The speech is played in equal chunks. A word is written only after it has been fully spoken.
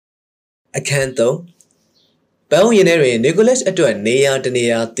အခန်း3ပန်းရင်ထဲတွင်နီကိုလတ်အတွက်နေရာတနေ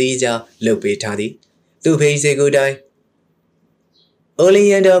ရာသေးချာလှုပ်ပေးထားသည်သူဖိစေကိုတိုင်းအိုလီ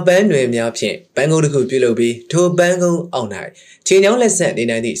ယန်ဒါပန်းတွင်များဖြင့်ပန်းကုန်းတစ်ခုပြုလုပ်ပြီးထိုပန်းကုန်းအောက်၌ခြေချောင်းလက်ဆက်နေ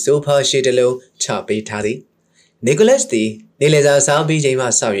နိုင်သည့်ဆိုဖာရှည်တစ်လုံးချပေးထားသည်နီကိုလတ်သည်နေလည်စာစားပြီးချိန်မှ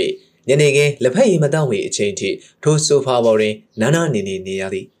စ၍ညနေခင်းလက်ဖက်ရည်မတောက်မီအချိန်ထိထိုဆိုဖာပေါ်တွင်နားနားနေရ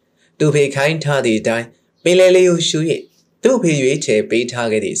သည်သူဖိခိုင်းထားသည့်အတိုင်းပင်လယ်လေးကိုရှူ၍သူ့ဖေရွေးချယ်ပေးထား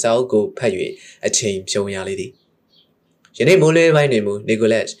ခဲ့သည့်စာအုပ်ကိုဖတ်၍အချိန်ဖြုံရလေသည်ယနေ့မိုးလေပိုင်းတွင်မူနီကို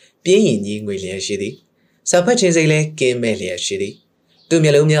လတ်ပြင်းရင်ကြီးငွေလျက်ရှိသည်စာဖတ်ခြင်းစိတ်လည်းကင်းမဲ့လျက်ရှိသည်သူမျ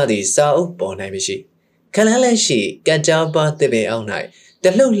က်လုံးများသည်စာအုပ်ပေါ်၌မရှိခလန်းလက်ရှိကကြကြားပါတစ်ပင်အောက်၌တ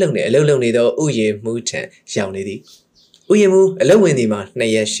လှုပ်လှုပ်နှင့်အလုံးလုံးနေသောဥယျာဉ်မှုထံရောက်နေသည်ဥယျာဉ်မှုအလုံးဝင်သည်မှာ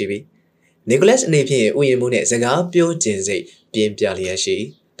2ရက်ရှိပြီနီကိုလတ်အနေဖြင့်ဥယျာဉ်မှုနှင့်စကားပြောခြင်းစိတ်ပြင်းပြလျက်ရှိ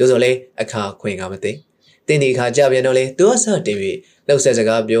သို့သော်လည်းအခါခွင့်ကမသိတင်းဒီခါကြပြန်တော့လေသူအဆတင်၍လှုပ်ဆက်စ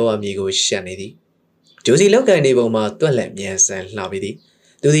ကားပြောရမည်ကိုရှက်နေသည်ဂျိုစီလောက်ကန်နေပုံမှာတွက်လက်မြန်ဆန်လှပြီးသည်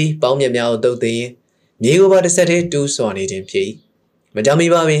သူသည်ပေါင်းမြက်များကိုတုပ်သိရင်မြေကိုပါတစ်ဆက်တည်းတူးစွာနေခြင်းဖြစ်မကြမီ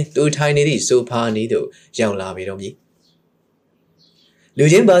ပါပင်သူထိုင်နေသည့်ဆိုဖာနီးသို့ရောက်လာပြီတော့မည်လူ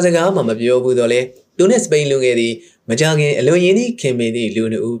ချင်းဘာစကားမှမပြောဘူးတော့လေသူနှင့်စပိန်လူငယ်သည်မကြခင်အလွန်ရင်းနှီးခင်မင်သည့်လူ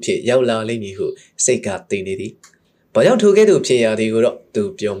နှစ်ဦးဖြစ်ရောက်လာလိမ့်မည်ဟုစိတ်ကသိနေသည်ဘာကြောင့်ထိုကဲ့သို့ဖြစ်ရသည်ကိုတော့သူ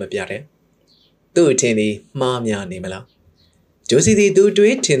ပြောမပြတဲ့သူ့အထင်သည်မှားများနေမလားဂျိုစီသည်သူ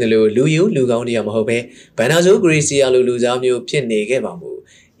တွေးထင်တယ်လို့လူယူလူကောင်းတရားမဟုတ်ပဲဘန်နာဆိုဂရေစီယာလိုလူစားမျိုးဖြစ်နေခဲ့ပါမူ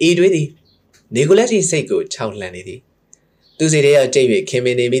ဤတွေးသည်နီကိုလတ်၏စိတ်ကိုခြောက်လှန်နေသည်သူစီထဲကကြိတ်၍ခင်မ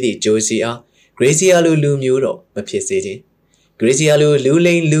င်နေမိသည့်ဂျိုစီအားဂရေစီယာလိုလူမျိုးတော့မဖြစ်စေခြင်းဂရေစီယာလိုလူ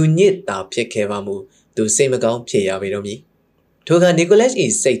လိန်လူညစ်တာဖြစ်ခဲ့ပါမူသူစိတ်မကောင်းဖြစ်ရပေတော့မည်ထိုကနီကိုလတ်၏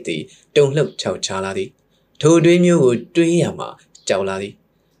စိတ်သည်တုန်လှုပ်ခြောက်ခြားလာသည်ထိုတွေးမျိုးကိုတွေးရမှကြောက်လာသည်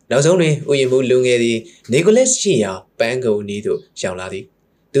နောက်ဆုံးတွင်ဥယျာဉ်မှုလူငယ်သည်နီကိုလတ်ရှိရာပန်းကုန်းနီးသို့ရောက်လာသည်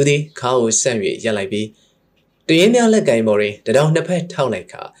သူသည်ခါကိုဆန့်၍ရပ်လိုက်ပြီးတွင်များလက်ကင်ပေါ်တွင်တတောင်နှစ်ဖက်ထောက်လိုက်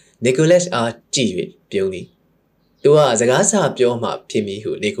ခါနီကိုလတ်အားကြည့်၍ပြုံးသည်သူကစကားဆပြောမှဖြစ်မည်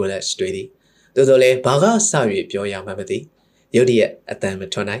ဟုနီကိုလတ်တွေးသည်သို့သော်လည်းဘာကဆ၍ပြောရမှမသိရုတ်တရက်အတန်မ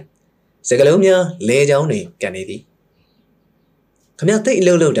ထွန်းနိုင်စကလုံးများလဲချောင်းတွင်ကန်နေသည်ခမသိအ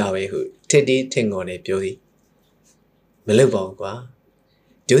လုပ်လုပ်တာပဲဟုထစ်တီးထင်ငေါ်နေပြောသည်မလုပ်ပါဘူးကွာ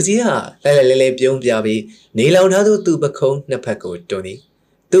ဂျိုစီကလဲလဲပြုံးပြပြီးနေလောင်ထားသောသူ့ပခုံးနှစ်ဖက်ကိုတွန်းသည်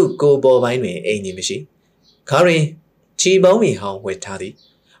သူ့ကိုယ်ပေါ်ပိုင်းတွင်အိမ်ကြီးမရှိခါရင်ချီပေါင်းမီဟောင်းဝှက်ထားသည်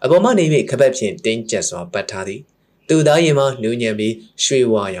အပေါ်မှနေ၍ခပတ်ဖြင့်တင်းကျပ်စွာပတ်ထားသည်သူ့သားရင်မှနူးညံ့ပြီးရွှေ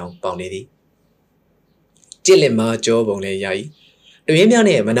ဝါရောင်ပေါင်နေသည်ကြစ်လက်မကြောပုံလည်းရ၏တွင်များ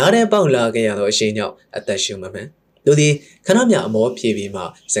နှင့်မနာတဲ့ပေါက်လာခဲ့ရသောအရှိန်ကြောင့်အသက်ရှူမမှန်သူသည်ခဏမြအမောဖြေပြီးမှ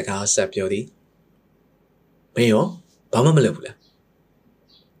စကားဆက်ပြောသည်မင်းရောဘာမှမလုပ်ဘူးလား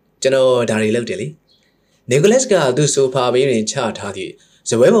ကျွန်တော်ဒါတွေလုပ်တယ်လေနီကိုလတ်ကသူ့ဆိုဖာဘေးတွင်ချထားသည့်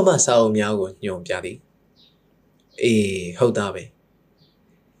ဇပွဲပေါ်မှစာအုပ်များကိုညွှန်ပြသည်အေးဟုတ်သားပဲ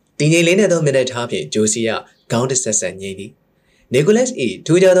တင်းငိမ့်လေးနဲ့သောမျက်နှာထားဖြင့်ဂျိုစီကခေါင်းတစ်ဆက်ဆက်ငိမ့်သည်နီကိုလတ်၏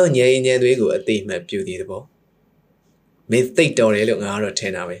ထူးခြားသောညံရင်ညံသွေးကိုအသိမှတ်ပြုသည်သဘောမင်းသိတော်တယ်လို့ငါကတော့ထ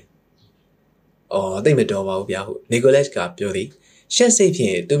င်တာပဲအော်သိမတော်ပါဘူးဗျာဟုနီကိုလတ်ကပြောသည်ရှက်စိတ်ဖြ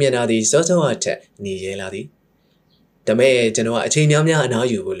င့်သူမျက်နှာသည်စောစောအထက်နေရဲလာသည်ဒါမဲ့ကျွန်တော်ကအချိန်များများအနား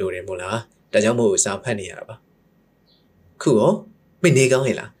ယူဖို့လိုတယ်မို့လားဒါကြောင့်မို့စာဖတ်နေရတာပါခုရောမင်းနေကောင်း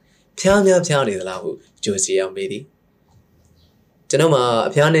ရဲ့လားဖျားများဖျားနေသလားဟုဂျိုစီအောင်မေးသည်ကျွန်တော်မှာ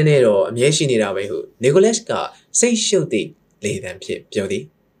အဖျားနေနေတော့အမြဲရှိနေတာပဲဟုနီကိုလတ်ကစိတ်ရှုပ်သည့်လေသံဖြင့်ပြောသည်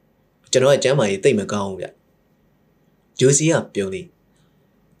ကျွန်တော်ကကျမ်းမာရေးသိမ့်မကောင်းဘူးဗျဂျိုစီကပြောသည်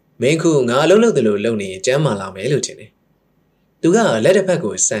မင်းခုငါအလုပ်လုပ်တယ်လို့လုပ်နေရင်ကျမ်းမာလာမယ်လို့ထင်တယ်သူကလက်တစ်ဖက်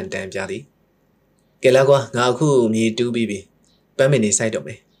ကိုစန်တန်ပြသည်ကဲလာကွာငါအခုမြေတူးပြီးပြီပန်းမင်းနေဆိုင်တော့မ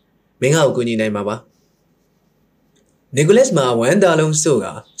ယ်မင်းငါ့ကိုကူညီနိုင်မှာပါနီကိုလတ်မှာဝမ်းသာလုံးစို့က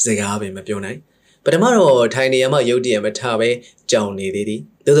စကားပဲမပြောနိုင်ပထမတော့ထိုင်နေရမှရုတ်တရက်မထပဲကြောင်နေသေးသည်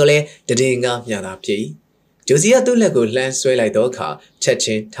သို့တော်လည်းတည်ငါမြတာဖြစ်ဂျိုစီကသူ့လက်ကိုလှမ်းဆွဲလိုက်တော့အခါချက်ချ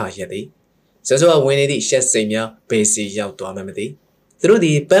င်းထရက်သည်စောစောဝင်နေသည့်ရှက်စိမ်များဘေးစီရောက်သွားမှမသိသူတို့သ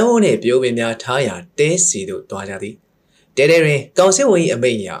ည်ပန်းဝန်းနှင့်ပြိုးပင်များထားရာတဲစီသို့သွားကြသည်တဲတဲတွင်ကောင်စစ်ဝင်၏အ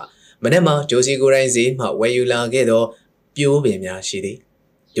မိန့်အရမနေ့မှဂျိုစီကိုယ်တိုင်ဈေးမှဝယ်ယူလာခဲ့သောပြိုးပင်များရှိသည်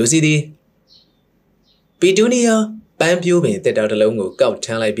ဂျိုစီသည်ပီတူနီယာပန်းပြိုးပင်တက်တာတစ်လုံးကိုကောက်ထ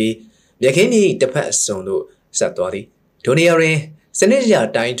မ်းလိုက်ပြီးမြက်ခင်းမြေတစ်ဖက်အစုံသို့ဆက်သွားသည်ဒိုနီယာတွင်စနစ်တကျ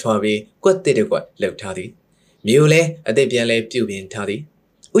တိုင်းထွာပြီးကွက်တစ်တစ်ကွက်လှုပ်ထားသည်မြေလည်းအသစ်ပြန်လဲပြုပြင်ထားသည်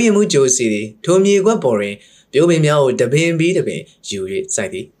ဥယျာဉ်မှုဂျိုစီသည်ထိုမြေကွက်ပေါ်တွင်ပြိုးပင်များကိုတပင်ပြီးတပင်ယူ၍စို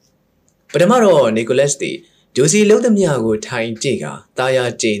က်သည်ပထမတော့နီကိုလတ်သည်ဂျိုစီလုံးသမျှကိုထိုင်ကြည့်ကတာယာ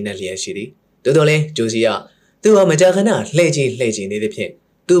ကျိနဲ့လျက်ရှိသည်တိုးတော်လဲဂျိုစီကသူ့ဟာမကြာခဏလှည့်ကြည့်နေသည်ဖြင့်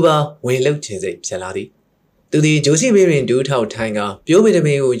သူပါဝင်လှုပ်ခြင်းစိတ်ဖြစ်လာသည်သူသည်ဂျိုစီဘေးတွင်ဒူးထောက်ထိုင်ကပြိုးပင်တပ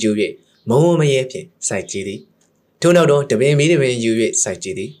င်ကိုယူ၍ မုံမရဲဖြင့်စိုက်ကြည့်သည်ထို့နောက်တော့တပင်မီးတပင်ယူ၍စိုက်ကြ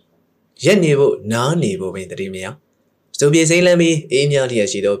ည့်သည်ရက်နေဖို့နားနေဖို့ပင်တည်းမရစူပြေစိမ့်လမ်းပြီးအေးများလျက်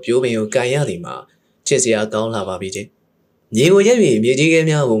ရှိသောပြိုးပင်ကိုကန်ရသည်မှာချစ်စရာကောင်းလာပါပြီချင်းမြေကိုရက်၍မြေကြီးကဲ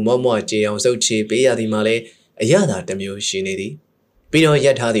များကိုမော့မော့ကြေအောင်စုပ်ချေပေးရသည်မှာလည်းအရသာတစ်မျိုးရှိနေသည်ပြီးတော့ရ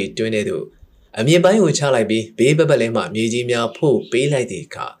က်ထားသည့်တွင်းထဲသို့အမြင့်ပိုင်းကိုချလိုက်ပြီးဘေးပပတ်လဲမှမြေကြီးများဖို့ပေးလိုက်သည့်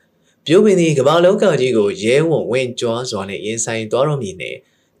အခါပြိုးပင်သည်ကမ္ဘာလောကကြီးကိုရဲဝံ့ဝင်ကြွားစွာနှင့်ရင်ဆိုင်သွားတော်မူနေ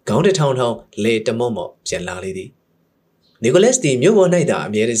ခေါင်းတစ်ထောင်ထောင်လေတမော့မော့ပြန်လာလေသည်နီကိုလက်စ်သည်မြို့ပေါ်၌သာ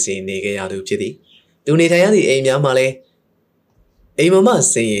အမြဲတစေနေခဲ့ရသူဖြစ်သည်သူနေထိုင်ရသည့်အိမ်များမှာလည်းအိမ်မမ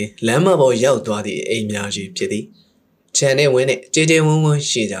ဆင်းရင်လမ်းမပေါ်ရောက်သွားသည့်အိမ်များကြီးဖြစ်သည်ခြံနဲ့ဝင်းနဲ့ကြေကြေဝန်းဝန်း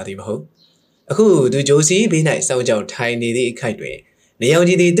ရှိကြသည်မဟုတ်အခုသူဂျိုစီဘေး၌စောင့်ကြောင်ထိုင်နေသည့်အခိုက်တွင်နေအောင်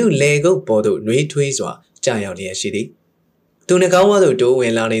ကြီးသည်သူ့လေကုတ်ပေါ်သို့နှွေးထွေးစွာကြာရောက်လျက်ရှိသည်သူနှကောင်းဝါသို့တိုးဝ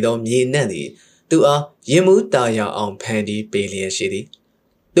င်လာနေသောမြေနှံ့သည်သူအားရင်မှုတာရအောင်ဖန်တီးပေးလျက်ရှိသည်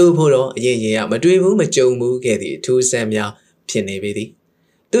သူ့ဖို့တော့အရင်ရင်ကမတွေ့ဘူးမကြုံဘူးခဲ့သည့်အထူးဆန်းများဖြစ်နေပေသည်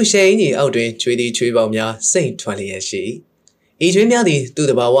သူ့ရှယ်အင်းကြီးအောက်တွင်ချွေသည်ချွေပေါင်များစိတ်ထွက်လျက်ရှိဤချွေးများသည်သူ့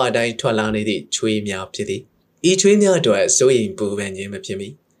တဘာဝအတိုင်းထွက်လာနေသည့်ချွေးများဖြစ်သည်ဤချွေးများအတွက်စိုးရိမ်ပူပန်ခြင်းမဖြစ်မီ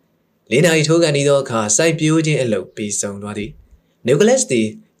လေးနာရီထိုးကန်နေသောအခါစိုက်ပျိုးခြင်းအလုပ်ပြီးဆုံးသွားသည်နီကိုလက်စ်သည်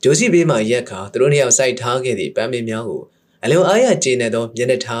ဂျိုစီဘေးမှရက်ခါသူတို့နှစ်ယောက်စိုက်ထားခဲ့သည့်ပန်းပင်များကိုအလွန်အားရကျေနပ်သောမျက်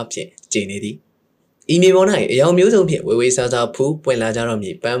နှာထားဖြင့်ကြည်နေသည်ဤမြေပေါ်၌အယောင်မျိုးစုံဖြင့်ဝေဝေဆာဆာဖူးပွင့်လာကြတော့မ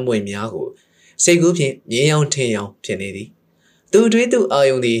ည်ပန်းပွင့်များကိုစိတ်ကူးဖြင့်မြင်းရောင်ထင်းရောင်ဖြစ်နေသည်သူတွေးသူအာ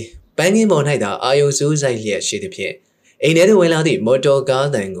ယုံသည်ပန်းကင်းပေါ်၌သာအာယုံစူးစိုက်လျက်ရှိသည်ဖြင့်အိမ်ထဲသို့ဝင်လာသည့်မော်တော်ကား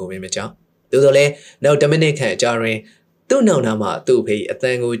သံကိုပင်မကြောက်သို့သောလည်းနောက်10မိနစ်ခန့်ကြာတွင်သူ့နောက်နားမှသူ့အဖေအ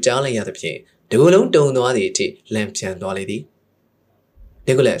သံကိုကြားလိုက်ရသဖြင့်ဒီလိုလုံးတုံသွားသည့်အထိလန့်ပြန်သွားလေသည်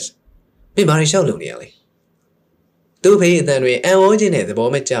နီကိုလက်စ်မင်းဘာတွေရှောက်လုံနေရလဲသူ့ဖေးအတန်တွင်အံ့ဩခြင်းနဲ့သဘော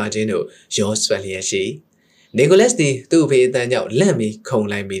မကျခြင်းတို့ရောဆွဲလျက်ရှိနီကိုလက်စ်သည်သူ့ဖေးအတန်ကြောင့်လန့်ပြီးခုန်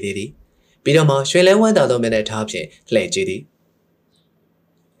လိုက်မိသည်ပြီးတော့မှရွှေလဲဝမ်းသာသောမျက်နှာထားဖြင့်လှည့်ကြည့်သည်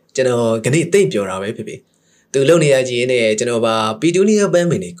ကျွန်တော်ခဏသိမ့်ပြောတာပဲဖြစ်ဖြစ်သူလုံနေရကြီးရင်နဲ့ကျွန်တော်ပါပီတူနီယာပန်း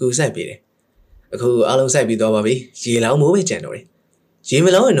မင်တွေကူဆိုင်ပေးတယ်အခုအားလုံးစိုက်ပြီးသွားပါပြီရေလောင်းမိုးပဲကြံတော့တယ်ရေမ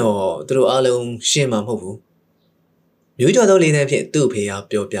လောင်းရင်တော့သူတို့အားလုံးရှင်းမှာမဟုတ်ဘူးမျိုးကြော်သောလေးနှန်းဖြင့်သူ့ဖေးအား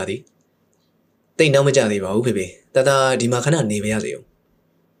ပြောပြသည်တိတ်နောက်မကြသေးပါဘူးဖေဖေတတဒီမှာခဏနေပါရစေဦး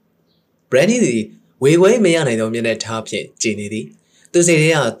ဘရန်ဒီသည်ဝေဝဲမရနိုင်သောမျက်နှာထားဖြင့်ကြည်နေသည်သူစိတ်ထဲ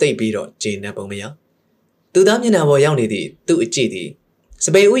ကတိတ်ပြီးတော့ကြည်နေပုံမရသူသားမျက်နှာပေါ်ရောက်နေသည့်သူ့အကြည့်သည်စ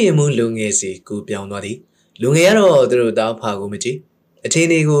ပိန်ဥယျာဉ်မှုလူငယ်စီကူပြောင်းသွားသည်လူငယ်ကတော့သူတို့သားဖာကိုမကြည့်အထင်း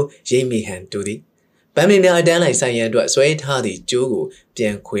လေးကိုရိမ့်မိဟန်တူသည်ပန်းမင်းများအတန်းလိုက်ဆိုင်ရန်အတွက်ဆွဲထားသည့်ကျိုးကိုပြ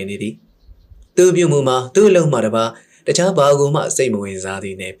န်ခွေနေသည်သူ့ပြုမှုမှာသူ့အလုံးမှတပါတခြားဘာကိုမှစိတ်မဝင်စားသ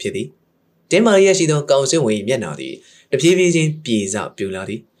ည်နဲ့ဖြစ်သည်တင်းမာရရှိသောကောင်စင်ဝင်မျက်နှာသည်တဖြည်းဖြည်းချင်းပြေစပြူလာ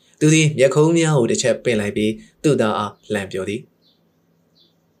သည်သူသည်မျက်ခုံးများကိုတစ်ချက်ပင်လိုက်ပြီးသူ့သားအားလှမ်းပြောသည်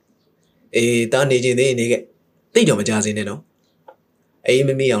အေးတားနေခြင်းသေးနေခဲ့တိတ်တော့မကြစေနဲ့နော်အေးမ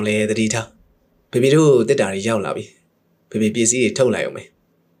မေ့အောင်လဲတတိထားဖေဖေတို့တက်တာတွေရောက်လာပြီဖေဖေပစ္စည်းတွေထုတ်လိုက်အောင်မယ်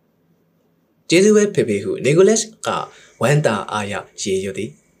ကျေးဇူးပဲဖေဖေဟုနီကိုလက်ကဝမ်းသာအားရရေရွတ်သည်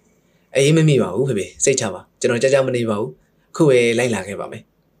အေးမမေ့ပါဘူးဖေဖေစိတ်ချပါကျွန်တော်ကြကြမနေပါဘူးခုပဲလိုက်လာခဲ့ပါမယ်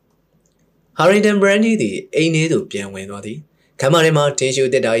ဟာရင်တန်ဘရန်ဒီသည်အိမ်ထဲသို့ပြန်ဝင်သွားသည်ခမ်းမထဲမှတင်းရှူ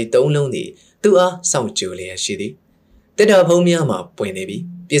တက်တာ၏၃လုံးသည်သူ့အားစောင့်ကြိုလျက်ရှိသည်တက်တာဖုံးများမှပွင့်နေပြီ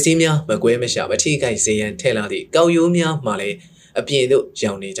ပစ္စည်းများမကွဲမရှာမထိခိုက်စေရန်ထည့်လာသည့်ကောက်ရိုးများမှလည်းအပြင်သို့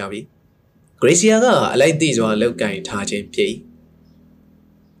ရောက်နေကြပြီဂရေစီယာကအလိုက်သိစွာလောက်ကင်ထားခြင်းဖြစ်၏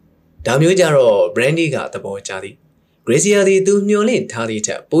ဒါမျိုးကြတော့ဘရန်ဒီကသဘောကျသည်ဂရေစီယာသည်သူမျှော်လင့်ထားသည့်ထ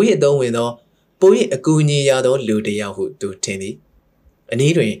က်ပို၍သုံးဝင်သောပို၍အကူအညီရသောလူတစ်ယောက်ဟုသူထင်သည်အန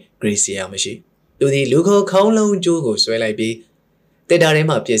ည်းတွင်ဂရေစီယာမရှိသူသည်လူခေါ်ခေါင်းလုံးကျိုးကိုဆွဲလိုက်ပြီးတက်တာထဲ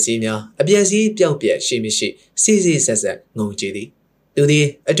မှပစ္စည်းများအပြက်စီးပျောက်ပြက်ရှိမရှိစီစီဆက်ဆက်ငုံကြည့်သည်သူသည်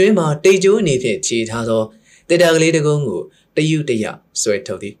အတွင်းမှာတိတ်ကျိုးအနေဖြင့်ခြေထားသောတက်တာကလေးတစ်ကုန်းကိုတယူတရဆွဲ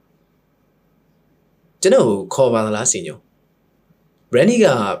ထုတ်သည်ကျွန်တော်ခေါ်ပါလားစီညိုဘရန်နီက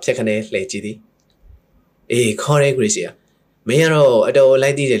ဖြက်ခနဲလှည့်ကြည့်သည်အေးခေါ်ရဲဂရေစီယာမင်းကတော့အတော်လို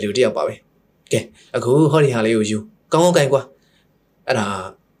က်သိတဲ့လူတစ်ယောက်ပါပဲကဲအခုဟောဒီဟာလေးကိုယူကောင်းကောင်းကင်ကွာအဲ့ဒါ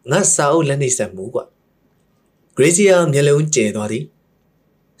ငါစာအုပ်လက်နှိပ်ဆက်မှုကွာဂရေစီယာမျက်လုံးကျဲသွားသည်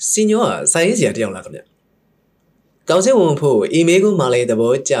စီညိုကစာရေးစရာတယောက်လားခင်ဗျကောင်းစင်ဝင်ဖို့အီမေးလ်ကိုမှလည်းသ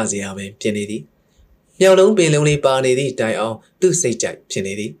ဘောကျစရာပဲဖြစ်နေသည်မြောက်လုံးပင်လုံးလေးပါနေသည့်တိုင်အောင်သူ့စိတ်ကြိုက်ဖြစ်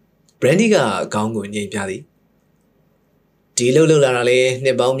နေသည်ဘရန်ဒီကခေါင်းကိုငြိမ်ပြသည်ဒီလှုပ်လှုပ်လာတာလေနှ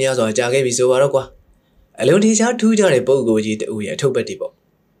စ်ပေါင်းများစွာကြာခဲ့ပြီဆိုပါတော့ကွာအလုံးထေရှားထူးကြတဲ့ပုံကိုကြီးတူရဲ့အထုပ်ပတ်တီပေါ့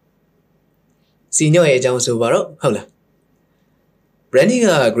စီညိုရဲ့အကြောင်းဆိုပါတော့ဟုတ်လားဘရန်ဒီက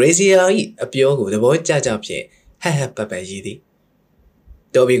ဂရေစီယာ၏အပြောကိုသဘောကျကျဖြင့်ဟက်ဟက်ပပရည်သည်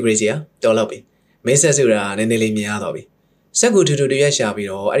တော်ပြီဂရေစီယာတော်တော့ပြီမင်းဆက်စုတာနည်းနည်းလေးများတော့ပြီ ဆက်ကူထူထူတရက်ရှာပြီး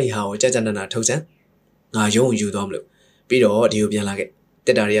တော့အဲ့ဒီဟာကိုကြကြနနာထုတ်စမ်းငါရုံးယူသွားမလို့ပြီးတော့ဒီကိုပြန်လာခဲ့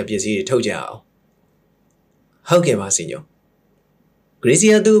တက်တာတွေကပစ္စည်းတွေထုတ်ကြအောင်ဟုတ်ကဲ့ပါစင်ညိုဂရေစီ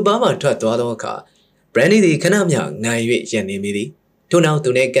ယာသူဘာမှထွက်သွားသောအခါဘရန်ဒီသည်ခဏမျှငိုင်၍ရန်နေမိသည်ထို့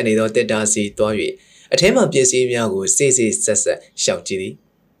နောက်သူနှင့်ကပ်နေသောတက်တာစီသွား၍အထဲမှပစ္စည်းများကိုစေ့စေ့ဆက်ဆက်ရှောက်ကြည့်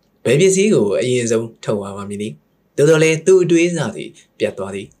သည်ဘယ်ပစ္စည်းကိုအရင်ဆုံးထုတ်သွားပါမည်နည်းသို့တော်လည်းသူ့အတွေးစား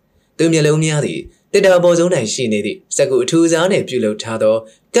သည်ပြတ်သွားသည်သူမျက်လုံးများသည်တက်တာပေါ်ဆုံး၌ရှိနေသည့်စက်ကူအထူးစားနှင့်ပြုလုပ်ထား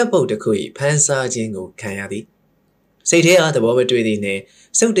သောကပ်ပုတ်တစ်ခု၏ဖန်ဆာခြင်းကိုခံရသည်စိတ်ထဲအားသဘောမတွေ့သည်နှ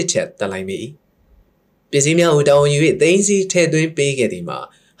င့်စုပ်တစ်ချက်တက်လိုက်မိပစ္စည်းများကိုတောင်းယူ၍သိန်းစီထည့်သွင်းပေးခဲ့သည်မှာ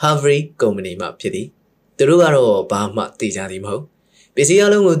Havry ကုမ္ပဏီမှဖြစ်သည်သူတို့ကတော့ဘာမှသိကြသည်မဟုတ်ပစ္စည်း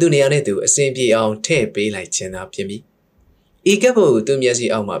အလုံးကိုသူ့နေရာနဲ့သူအဆင်ပြေအောင်ထည့်ပေးလိုက်ခြင်းသာဖြစ်မည်ဤကပ်ပုတ်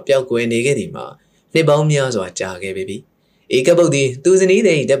သူ့မျက်စိအောက်မှပျောက်ကွယ်နေခဲ့သည်မှာနှစ်ပေါင်းများစွာကြာခဲ့ပြီဤကပ်ပုတ်သည်သူဇနီး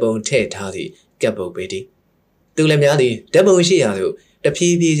တဲ့ဓာတ်ပုံထည့်ထားသည့်ကပ်ပုတ်ပေသည်သူလည်းများသည်ဓာတ်ပုံရှိရာသို့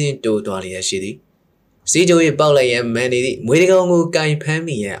တဖြည်းဖြည်းချင်းတိုးသွားလျက်ရှိသည်စီးကြိုး၏ပေါက်လိုက်ရန်မန်နေသည့်မွေးတကောင်ကိုကင်ဖမ်း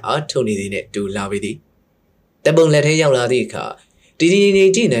မိရန်အားထုတ်နေသည်နှင့်တူလာပေသည်ဓာတ်ပုံလက်ထဲရောက်လာသည့်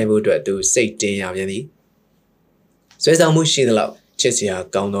အခါတီတီနေကြည့်နိုင်ဖို့အတွက်သူစိတ်တင်ရပြန်သည်ဆွဲဆောင်မှုရှိသလောက်ချစ်စရာ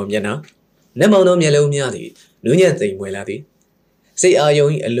ကောင်းသောမျက်နှာနက်မောင်သောမျက်လုံးများသည်နူးညံ့သိမ်မွေလာသည်စိတ်အာယုံ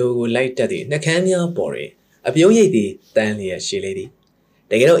၏အလိုကိုလိုက်တက်သည့်နှကမ်းများပေါ်တွင်အပြုံးရိပ်သည်တန်းလျက်ရှိလေသည်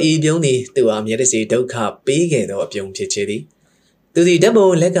တကယ်တော့ဤပြုံးသည်သူအားမျက်တစီဒုက္ခပေးခဲ့သောအပြုံးဖြစ်ချေသည်သူသည်ဓာတ်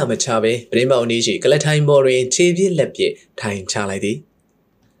ပုံလက်ကမချဘဲပရင်းပေါအနည်းရှိကလထိုင်ပေါ်တွင်ခြေပြစ်လက်ပြစ်ထိုင်ချလိုက်သည်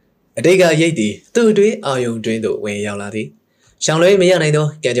အတိတ်ကရိပ်သည်သူ့အတွင်းအာယုံတွင်သို့ဝင်ရောက်လာသည်ရှောင်းလွဲမရနိုင်သော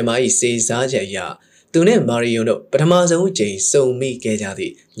ကံကြမ္မာ၏စေစားချက်အရသူနှင့်မာရီယွန်တို့ပထမဆုံးအကြိမ်စုံမိခဲ့ကြသ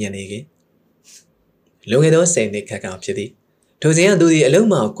ည့်ညနေခင်းလွန်ခဲ့သော10နှစ်ခန့်ကဖြစ်သည်ထိုစဉ်ကသူသည်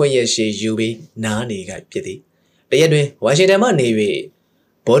အလုံးမှကွက်ရက်ရှိယူပြီးနားနေကဖြစ်သည်တရက်တွင်ဝါရှင်တန်မှနေ၍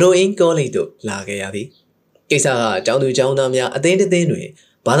ဘော်ဒိုအင်းကောလိပ်သို့လာခဲ့ရသည်ကိစ္စကကျောင်းသူကျောင်းသားများအသင်းတစ်သင်းတွင်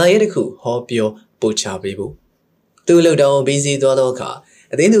ဘာသာရေးတစ်ခုဟောပြောပို့ချပေးဖို့သူလှုပ်တောင်းပြီးစီးသွားသောအခါ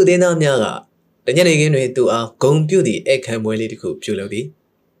အသင်းသူအသင်းသားများကတညနေခင်းတွင်သူအားဂုံပြုသည့်အခမ်းပွဲလေးတစ်ခုပြုလုပ်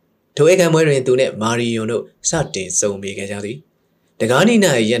သည်ထိုအခမ်းပွဲတွင်သူနှင့်မာရီယွန်တို့စတင်ဆုံမိခဲ့ကြသည်တကားနီ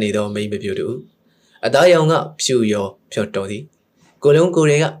နာရက်နေသောမိန်းမပြူတို့အသားရောင်ကဖြူရောဖြော့တော်သည်ကိုလုံး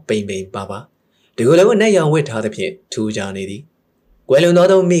ကိုတွေကပိန်ပိန်ပါပါဒီကိုလုံးအနက်ရောင်ဝတ်ထားသဖြင့်ထူကြနေသည်ကွယ်လွန်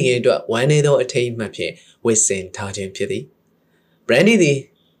သောမိခင်အတွက်ဝမ်းနေသောအထိမ်းအမှတ်ဖြင့်ဝစ်စင်ထားခြင်းဖြစ်သည်ဘရန်ဒီသည်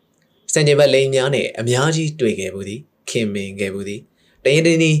စန်ဂျေဘတ်လိန်များနှင့်အများကြီးတွေ့ခဲ့မှုသည်ခင်မင်ခဲ့မှုသည်တရင်တ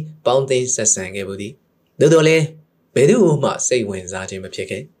င်းဤပေါင်းသိမ်းဆက်ဆံခဲ့မှုသည်သို့တော်လည်းဘယ်သူမှစိတ်ဝင်စားခြင်းမဖြစ်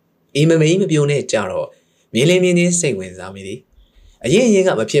ခဲ့ဤမမိန်မပြုံနဲ့ကြတော့မြင်းလင်းမြင်းချင်းစိတ်ဝင်စားမိသည်အရင်က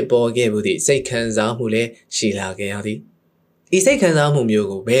မဖြစ်ပေါ်ခဲ့မှုသည့်စိတ်ခံစားမှုလည်းရှိလာခဲ့ရသည်ဤစိတ်ခံစားမှု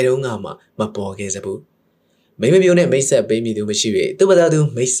မျိုးကိုဘယ်တော့မှမပေါ်ခဲ့စဘူးမိမပြုံနဲ့မိတ်ဆက်ပေးမိသူမရှိ၍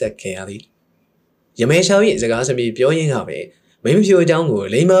သူ့ဘာသာသူမိတ်ဆက်ခဲ့ရသည်ရမဲရှောင်း၏စကားစမြည်ပြောရင်းကပဲမိမဖြူအကြောင်း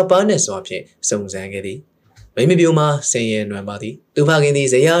ကိုလိမ္မာပါးနဲ့စွာဖြင့်စုံစမ်းခဲ့သည်မိမဖြူမှာဆင်းရဲနွမ်းပါသည်သူဖခင်သည်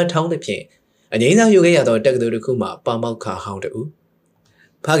ဇရာထောင်းသဖြင့်အငိမ့်စားယူခဲ့ရသောတက္ကသိုလ်တစ်ခုမှပါမောက်ခဟော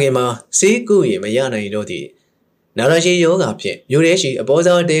င်းတူဖခင်မှာစေးကူ၍မရနိုင်တော့သည့်နာရရှိယောဂါဖြင့်မြို့ရဲရှိအပေါ်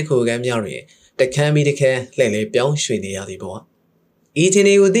စားတဲခိုကမ်းများတွင်တခမ်းပြီးတခမ်းလှည့်လည်ပြောင်းရွှေ့နေရသည်ပေါ့ဤချင်း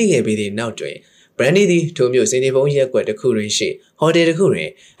တွေကိုသိခဲ့ပြီးသည့်နောက်တွင်ဘရန်ဒီသည်ထိုမြို့စင်ဒီဘုံရက်ကွက်တစ်ခုတွင်ရှိဟိုတယ်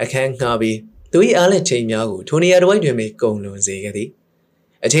တစ်ခုတွင်အခန်းငှားပြီးသူ၏အားလက်ချိန်များကိုထိုနေရာတစ်ဝိုက်တွင်ပဲကုန်လွန်စေခဲ့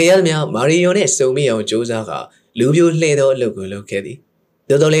သည်အချိန်ရသမျှမာရီယွန်နှင့်စုံမိအောင်ကြိုးစားကလူပြိုလှည့်သောအလုပ်ကိုလုပ်ခဲ့သည်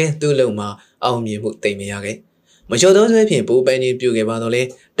သို့တော်လည်းသူ့လုံမှာအောင်မြင်မှုသိမ့်မရခဲ့မလျှော်သောဆွဲဖြင့်ပိုးပန်းခြင်းပြုခဲ့ပါတော့လေ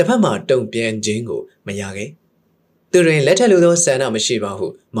တစ်ဖက်မှတုံ့ပြန်ခြင်းကိုမရခဲ့သူတွင်လက်ထက်လိုသောဆန္ဒမ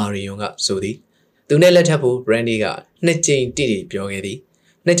ရှိပါဟုမာရီယွန်ကဆိုသည်သူနဲ့လက်ထပ်ဖို့ဘရန်ဒီကနှစ်ကြိမ်တိတိပြောခဲ့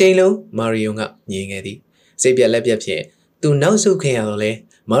သည်နှစ်ကြိမ်လုံးမာရီယွန်ကညင်ခဲ့သည်စိတ်ပြက်လက်ပြက်ဖြင့်သူနောက်ဆုတ်ခဲ့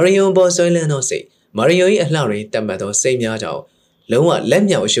ရတော့လေမာရီယွန်ပေါ်ဆွဲလန်းသောစိတ်မာရီယွန်၏အလှတွင်တက်မှတ်သောစိတ်များကြောင့်လုံးဝလက်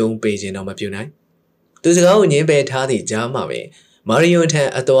မြောက်အရှုံးပေးခြင်းတော့မပြုနိုင်သူစကားကိုညင်ပယ်ထားသည့်ကြားမှာ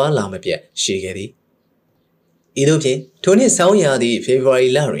ပင်မာရီယွန်ထံအတော်လာမပြတ်ရှိခဲ့သည်ဤသို့ဖြင့်ထိုနှစ်ဆောင်းရာသ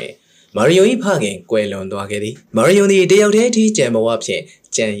ည့်ဖေဖော်ဝါရီလတွင်မာရီယွန်၏ဖခင်ကွယ်လွန်သွားခဲ့သည်မာရီယွန်သည်တယောက်တည်းအထိကြံဘဝဖြင့်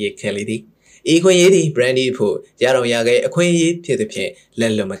ကြံရစ်ခဲ့လေသည်ဤခွင့်ရေးသည်ဘရန်ဒီဖို့ရတော်ရခဲ့အခွင့်အရေးဖြစ်သည်ဖြင့်လ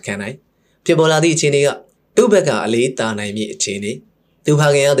က်လွတ်မခံနိုင်ဖြစ်ပေါ်လာသည့်အခြေအနေကသူ့ဘက်ကအလေးတာနိုင်မည့်အခြေအနေသူဖ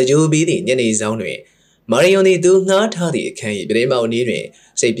ခင်ကတကြိုပြီးသည့်ညနေဆောင်တွင်မာရီယွန်သည်သူငှားထားသည့်အခန်း၏ပြတင်းပေါအ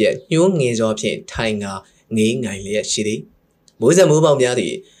နီးတွင်စိတ်ပြက်ညှိုးငင်စွာဖြင့်ထိုင်ငါငေးငိုင်လျက်ရှိသည်မိုးစက်မိုးပေါက်များ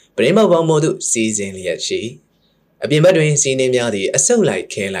သည့်ပြတင်းပေါပေါင်းမို့သို့စီးစဉ်လျက်ရှိအပြင်ဘက်တွင်စီးနှင်းများသည့်အဆုပ်လိုက်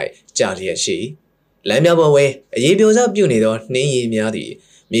ခဲလိုက်ကြလျက်ရှိလမ်းများပေါ်ဝဲအရေးပြိုစားပြုနေသောနှင်းရည်များသ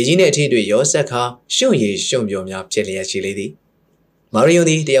ည့်မြေကြီးနှင့်အထီးတွေရောဆက်ခါရှုံရည်ရှုံပြောများဖြစ်လျက်ရှိလေ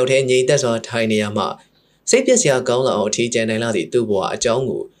သည်မာရီယွန်သည်တယောက်တည်းငြိမ်သက်စွာထိုင်နေရမှစိတ်ပြက်စရာကောင်းလာအောင်အထီးကျန်နိုင်လာသည့်သူ့ဘဝအကြော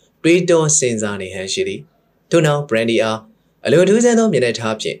င်းကိုတွေးတောစဉ်းစားနေဟန်ရှိသည်ထို့နောက်ဘရန်ဒီအား အလိုထူးဆန်းသောမျက်နှာ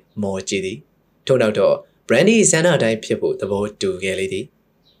ထားဖြင့်မော်ကြည့်သည်ထို့နောက်တော့ Brandy ဆန္ဒတိုင်းဖြစ်ဖို့သဘောတူခဲ့လေသည်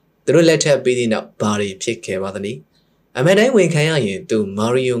သူတို့လက်ထပ်ပြီးသည့်နောက်ဘာတွေဖြစ်ခဲ့ပါသနည်းအမှန်တိုင်းဝန်ခံရရင်သူမာ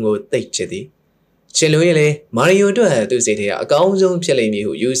ရီယိုကိုသိချစ်သည်ချစ်လို့ရင်လေမာရီယိုအတွက်သူစိတ်ထဲကအကောင်းဆုံးဖြစ်လိမ့်မည်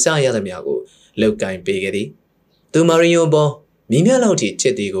ဟုယူဆရသမျှကိုလောက်ကင်ပေးခဲ့သည်သူမာရီယိုပေါ်မြင်းမြလောက်ထိချ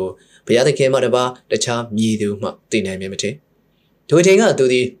စ်သည်ကိုဘုရားသခင်မှတပါတခြားမြည်သူမှသိနိုင်မည်မထင်ထိုချိန်ကသူ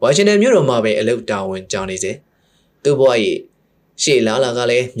သည်ဝါရှင်တန်မြို့တော်မှာပဲအလုပ်တာဝန်ကြောင်းနေစေသူ့ဘဝ၏ရှေ့လာလာက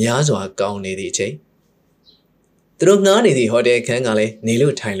လည်းများစွာကောင်းနေသည့်အချိန်သူတို့ငှားနေသည့်ဟိုတယ်ခန်းကလည်းနေ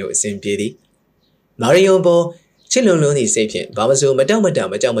လို့ထိုင်လို့အဆင်ပြေသည်မာရီယိုပေါ်ချစ်လွန်လွန်းသည့်စိတ်ဖြင့်ဘာမဆိုမတောက်မတ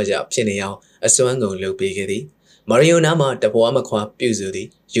မကြောက်မကြဖြစ်နေအောင်အစွမ်းကုန်လုပ်ပေးခဲ့သည်မာရီယိုနားမှာတပွားမခွာပြုစုသည်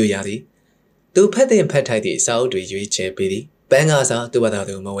ယူရသည်သူဖက်တဲ့ဖက်ထိုက်သည့်စာအုပ်တွေရွေးချယ်ပေးသည်ပန်းကားစားသူ့ဘာသာ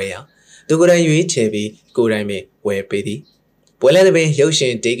သူမဝဲရသူကိုယ်တိုင်ရွေးချယ်ပြီးကိုယ်တိုင်ပဲဝယ်ပေးသည်ပွဲလဲတဲ့ပင်ရုပ်ရှ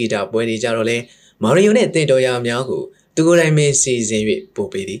င်ဒေဂီတာပွဲတွေကြတော့လဲမာရီယိုနဲ့တင်တော်ရာများကိုသူကိုယ်တိုင်ပဲစီစဉ်၍ပို့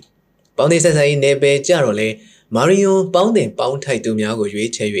ပေးသည်ပေါင်းတင်ဆက်ဆံရေးနယ်ပယ်ကြတော့လဲမာရီယိုပေါင်းတင်ပေါင်းထိုက်သူများကို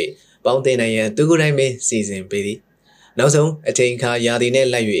ရွေးချယ်၍ပေါင်းတင်နိုင်ရန်သူကိုယ်တိုင်ပဲစီစဉ်ပေးသည်နောက်ဆုံးအချိန်အခါရာသီနဲ့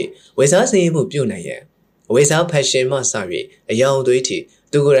လိုက်၍ဝေစားစင်မှုပြုနိုင်ရန်ဝေစားဖက်ရှင်မှစ၍အယောင်သွေးထီ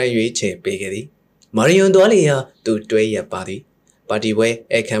သူကိုယ်တိုင်ရွေးချယ်ပေးခဲ့သည်မာရီယွန်သွားလျာသူတွဲရပါသည်ပါတီပွဲ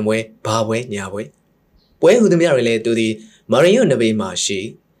အခမ်းပွဲဘာပွဲညာပွဲပွဲဟူသည်များတွေလည်းသူသည်မာရီယွန်နဘေးမှရှိ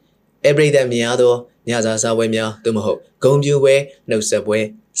အပရိသတ်များသောညစာစားပွဲများသို့မဟုတ်ဂုံပြူပွဲနှုတ်ဆက်ပွဲ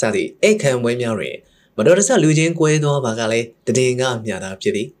စသည့်အခမ်းပွဲများတွင်မတော်တဆလူချင်းကွဲသောဘာကလည်းတည်ငါမြတာဖြ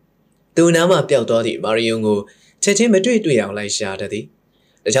စ်သည်သူနားမှပျောက်သွားသည့်မာရီယွန်ကိုချက်ချင်းမတွေ့အောင်လိုက်ရှာတတ်သည်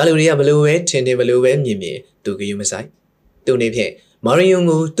တခြားလူတွေကဘလို့ပဲထင်ဘလို့ပဲမြင်သူကယူမဆိုင်သူနေဖြင့်မာရီယွန်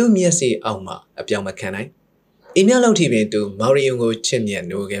ကိုသူ့မျက်စိအောက်မှအပြောင်းမခံနိုင်အိမ်မြလောက်ထိပင်သူမာရီယွန်ကိုချစ်မြတ်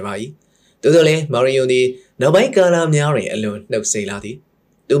နိုးခဲ့ပါ၏သို့သော်လည်းမာရီယွန်သည်နောက်ပိုင်းကာလများတွင်အလွန်နှုတ်ဆိတ်လာသည်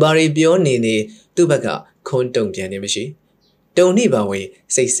သူဘာတွေပြောနေသူ့ဘက်ကခွန်းတုံပြန်နေမရှိတုံနှိပါဝင်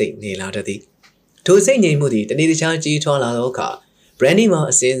စိတ်နေလာတတ်သည်ထိုစိတ်ငြိမ်မှုသည်တနေ့တခြားကြီးထွားလာသောအခါ Brandy မှာ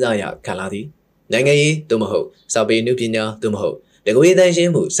အစင်းစားရခံလာသည်နိုင်ငံရေးသို့မဟုတ်စာပေနုပညာသို့မဟုတ်တကွေးတန်ရှ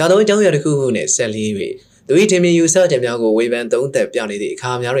င်းမှုစာသောအကြောင်းအရာတစ်ခုခုနှင့်ဆက်လျင်း၍သူ၏ထင်မြင်ယူဆချက်များကိုဝေဖန်သုံးသပ်ပြနေသည့်အ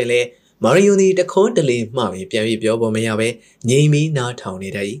ခါများတွင်လည်းမာရီယွန်သည်တခွန်းတလေမှပင်ပြန်ပြီးပြောပေါ်မရဘဲငြိမ်ပြီးနားထောင်နေ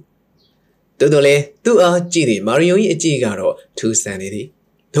တတ်၏သို့တော်လည်းသူ့အားကြည့်သည့်မာရီယွန်၏အကြည့်ကတော့ထူးဆန်းနေသည်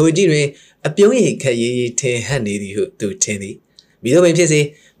ထိုအကြည့်တွင်အပြုံးရည်ခက်ရေးထင်ဟပ်နေသည်ဟုသူထင်သည်မိတို့ပင်ဖြစ်စေ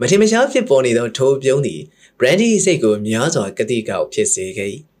မထင်မရှားဖြစ်ပေါ်နေသောထိုပြုံးသည် Brandy စိတ်ကိုများစွာကတိကောက်ဖြစ်စေခဲ့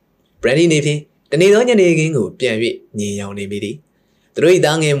၏ Brandy နေဖြင့်တနေ့သောညနေခင်းကိုပြန်၍ညင်ရောင်နေမိသည်သူတို့၏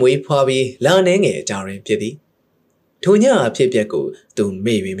သားငယ်မွေးဖွားပြီးလာနေငယ်အကြောင်းတွင်ဖြစ်သည်ထိုညအဖြစ်ပျက်ကိုသူ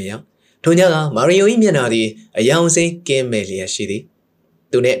မေ့၍မရထိုညကမာရီယို၏မျက်နှာသည်အယောင်စိမ်းကင်းမဲ့လျက်ရှိသည်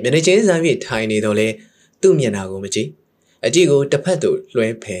သူနှင့်မျက်နှာချင်းဆိုင်၍ထိုင်နေတော့လေသူ့မျက်နှာကိုမကြည့်အကြည့်ကိုတစ်ဖက်သို့လွှဲ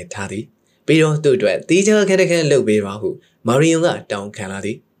ဖယ်ထားသည်ပြီးတော့သူ့အတွက်တီးခြားခက်ခက်လှုပ်ပေးပါဟုမာရီယိုကတောင်းခံလာသ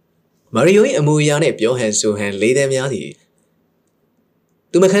ည်မာရီယို၏အမူအရာနှင့်ပြောဟန်ဆိုဟန်လေးသည်များသည်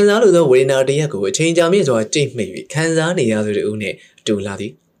သူမခံစားလို့သောဝေဒနာတရက်ကိုအချိန်ကြာမြင့်စွာကြိတ်မိတ်၍ခံစားနေရသူတို့နှင့်တူလာသ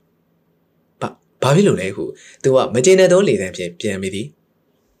ည်ဘာဖြစ်လို့လဲဟုသူကမကျေနပ်သောလေသံဖြင့်ပြန်မိသည်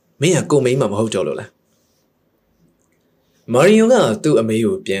မင်းကကိုမိန်းမမဟုတ်တော့လို့လားမာရီယိုကသူ့အမေ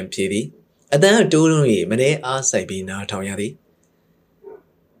ကိုပြန်ဖြေသည်အတန်းတိုးလုံး၍မနှဲအားဆိုင်ပြီးနားထောင်ရသည်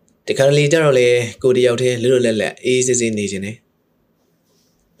တခါလေကြတော့လေကိုတယောက်တည်းလွတ်လွတ်လပ်လပ်အေးစစ်စစ်နေခြင်းနဲ့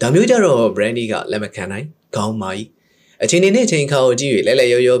ဒါမျိုးကြတော့ Brandy ကလက်မခံနိုင်ခေါင်းမာ၏အချိန်နဲ့ချိန်ခါကိုကြည့်၍လဲလဲ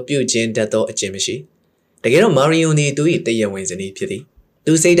ရောရောပြုတ်ခြင်းတတ်သောအကျင့်မရှိတကယ်တော့မာရီယိုသည်သူ၏တည့်ရဝင်စနည်းဖြစ်သည်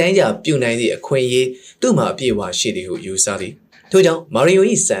သူစိတ်တိုင်းကြပြုတ်နိုင်သည့်အခွင့်အရေးသူ့မှာအပြည့်အဝရှိသည်ဟုယူဆသည်ထို့ကြောင့်မာရီယို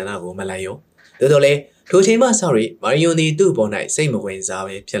၏ဆန္ဒကိုမလိုက်ရောသို့တော်လည်းထိုချိန်မှစ၍မာရီယိုသည်သူ့ပေါ်၌စိတ်မဝင်စား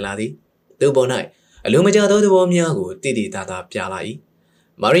ပဲဖြစ်လာသည်သူ့ပေါ်၌အလိုမကျသောသဘောများကိုတည်တည်သားသားပြလာ၏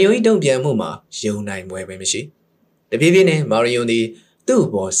မာရီယို၏တုံ့ပြန်မှုမှာယုံနိုင်ပွဲပဲမရှိတပြေးပြေးနဲ့မာရီယိုသည်သူ့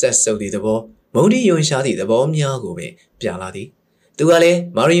ပေါ်ဆက်ဆုပ်သည့်သဘောမုန်းတီးယွန်ရှားသည့်သဘောများကိုပင်ပြလာသည်သူကလည်း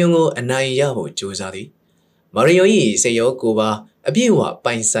မာရီယွန်ကိုအနိုင်ရဖို့ကြိုးစားသည်မာရီယွန်၏စိတ်ရောကိုယ်ပါအပြည့်အဝ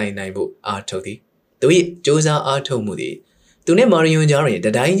ပိုင်ဆိုင်နိုင်ဖို့အားထုတ်သည်သူ၏ကြိုးစားအားထုတ်မှုသည်သူနှင့်မာရီယွန်ကြားတွင်တ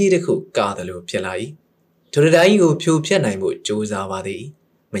တိုင်းကြီးတစ်ခုကာသလိုဖြစ်လာ၏ထိုတတိုင်းကိုဖြိုဖျက်နိုင်ဖို့ကြိုးစားပါသည်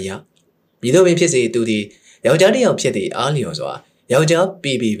မရမည်သို့ပင်ဖြစ်စေသူသည်ယောက်ျားတစ်ယောက်ဖြစ်သည့်အားလျော်စွာယောက်ျား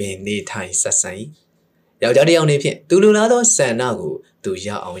ပီပင်နေထိုင်ဆက်ဆံ၏ယောက်ျားတစ်ယောက်နေဖြင့်သူလိုလားသောဆန္ဒကိုသူရ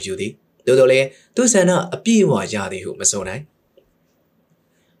အောင်ယူသည်သို့တော်လည်းသူဆန္ဒအပြည့်အဝရသည်ဟုမဆိုနိုင်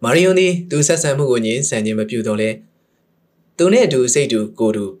မာရီယွန်သည်သူဆက်ဆံမှုကိုညှင်းဆန်ခြင်းမပြုတော့လဲသူနှင့်အတူစိတ်တူကို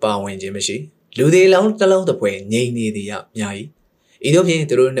ယ်တူပါဝင်ခြင်းမရှိလူသေးလောင်းတလုံးတစ်ပွဲငြိမ်နေသည်ရများ၏ဤသို့ဖြင့်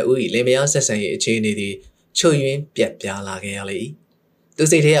သူတို့နှစ်ဦး၏လင်မယားဆက်ဆံရေးအခြေအနေသည်ချွတ်ယွင်းပြတ်ပြားလာခဲ့ရလေ၏သူ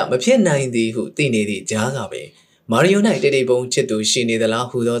စိတ်ထဲကမဖြစ်နိုင်သည်ဟုသိနေသည့်ကြားကပင်မာရီယွန်၌တိတ်တိတ်ပုံချစ်သူရှိနေသလား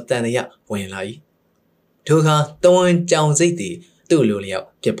ဟုသောတန်တရားဝင်လာ၏ ထိုအခါတဝန်ကြောင်စိတ်သည်သူ့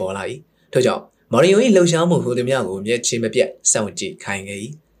လိုလျောက်ဖြစ်ပေါ်လာ၏ထို့ကြောင့်မော်ရီယို၏လှုပ်ရှားမှုဟူသည်များကိုမျက်ခြေမပြတ်စောင့်ကြည့်ခိုင်းခဲ့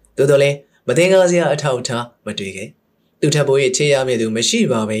၏သို့တော်လည်းမတင်ကားစရာအထောက်အထားမတွေ့ခဲ့သူထပ်ပေါ်၏ခြေရမည်သူမ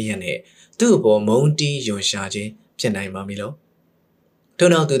ရှိပါဘဲရန်နဲ့သူ့အပေါ်မုန်းတီးယွန်ရှာခြင်းဖြစ်နိုင်ပါ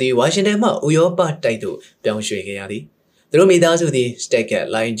မည်လို့ထို့နောက်သူသည်ဝါရှင်တန်မှဥရောပတိုက်သို့ပြောင်းရွှေ့ခဲ့ရသည်သူတို့မိသားစုသည်စတက်ကက်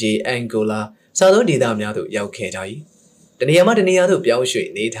လိုင်းဂျီအန်ဂိုလာစသောဒေသများသို့ရောက်ခဲ့ကြ၏တနေရာမှတနေရာသို့ပြောင်းရွှေ့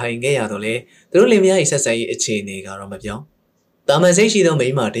နေထိုင်ခဲ့ရတော့လေသူတို့လင်မယား၏ဆက်ဆံရေးအခြေအနေကတော့မပြောင်းတာမန်စိတ်ရှိ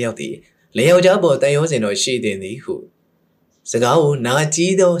သောမိန်းမတစ်ယောက်သည်လေယောက်ျားပေါ်တန်ရောစင်တော်ရှိတင်သည်ဟုစကား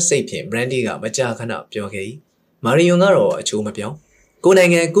ကိုနာကြီးသောစိတ်ဖြင့်ဘရန်ဒီကမကြာခဏပြောခဲ့၏မာရီယွန်ကတော့အချိုးမပြောင်းကို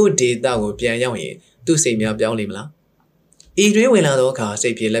နိုင်ငံကိုဒေတာကိုပြန်ရောက်ရင်သူ့စိတ်များပြောင်းလိမ့်မလားဤတွင်ဝင်လာသောအခါစိ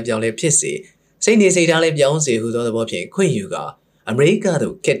တ်ပြေလက်ပြောင်းလည်းဖြစ်စေစိတ်နေစိတ်ထားလည်းပြောင်းစေဟုသောသဘောဖြင့်ခွင့်ယူကအမေရိ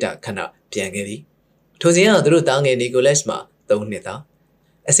ကသို့ခက်တာခဏပြန်ခဲ့သည်ထိုစဉ်ကသူတို့တားငယ်နီကိုလက်စ်မှာ3နှစ်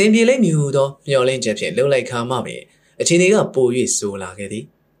သားအစဉ်ပြေလိမ့်မည်ဟုသောမျှော်လင့်ချက်ဖြင့်လှုပ်လိုက်ခါမှပင်အခြေအနေကပို၍ဆိုးလာခဲ့သည်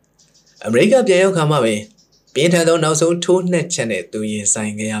အမေရိကပြန်ရောက်ခါမှပင်ပြင်းထန်သောနောက်ဆုံးထိုးနှက်ချက်နှင့်သူရင်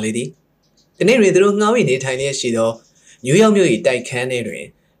ဆိုင်ခဲ့ရလေသည်ဒီနေ့တွင်သူတို့ငှားပြီးနေထိုင်လျက်ရှိသောနယူးယောက်မြို့၏တိုက်ခ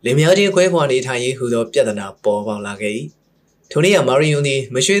န်းထဲတွင်လင်မယားချင်းခွဲခွာနေထိုင်ရေးဟုသောပြဿနာပေါ်ပေါက်လာခဲ့၏ထိုနေ့ကမာရီယွန်သည်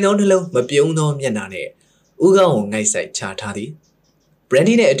မရွှင်သောနှလုံးမပြုံးသောမျက်နှာနှင့်ဥကောင်းကိုငိုက်ဆိုင်ချထားသည်ဘရန်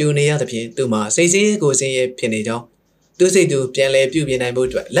ဒီနှင့်အတူနေရသဖြင့်သူမှာစိတ်ဆင်းရဲကိုဆင်းရဲဖြစ်နေကြောင်းသူစိတ်သူပြန်လည်ပြုပြင်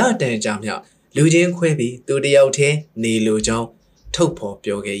နိုင်ဖို့အတွက်လတန်ကြာမြလူချင်းခွဲပြီးသူတယောက်တည်းနေလိုကြော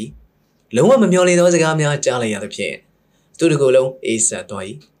င်းထုတ်ဖော်ပြောခဲ့၏လုံးဝမမျှော်လင့်သောစကားများကြားလိုက်ရသဖြင့်သူတကူလုံးအေးဆက်သွား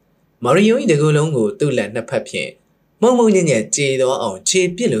၏မာရီယို၏တကူလုံးကိုသူ့လက်နှစ်ဖက်ဖြင့်မုံမုံညံ့ညံ့ကြေသောအောင်ခြေ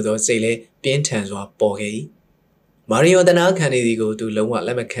ပြစ်လိုသောစိတ်လည်းပြင်းထန်စွာပေါ်ခဲ့၏မာရီယိုတနာခံနေသည်ကိုသူလုံးဝလ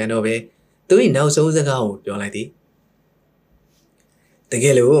က်မခံတော့ဘဲသူ၏နောက်ဆုံးစကားကိုပြောလိုက်သည်တက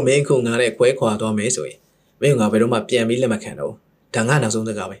ယ်လို့မင်းခုငါနဲ့ခွဲခွာသွားမယ်ဆိုရင်မင်းငါဘယ်တော့မှပြန်ပြီးလက်မခံတော့ဒါငါနောက်ဆုံး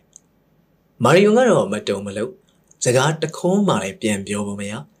စကားပဲမာရီယိုကတော့မတုံမလို့စကားတခွန်းမှလည်းပြန်ပြောဖို့မ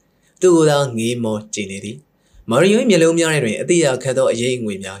ရသူကသာငေးမောကြည်နေသည်မာရီယို၏မျက်လုံးများထဲတွင်အတိအခတ်သောအရေး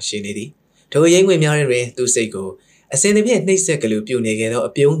ငွေများရှိနေသည်ထိုအရေးငွေများထဲတွင်သူစိတ်ကိုအစဉ်တစ်ပြည့်နှိမ့်ဆက်ကလေးပြုတ်နေခဲ့သော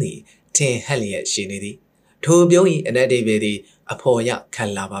အပြုံးသည်ထင်ဟပ်လျက်ရှိနေသည်ထိုအပြုံး၏အနက်ဒေဗေသည်အဖော်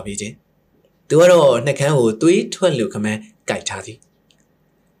ရခံလာပါပြီချင်းသူကတော့နှက်ခမ်းကိုသွေးထွက်လူခမန်းကြိုက်ထားသည်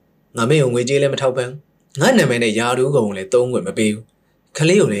ငါမေကိုငွေကြေးလည်းမထောက်ပံ့ငါနာမည်နဲ့ယာဒူးကုံကိုလည်းသုံးခွင့်မပေးဘူး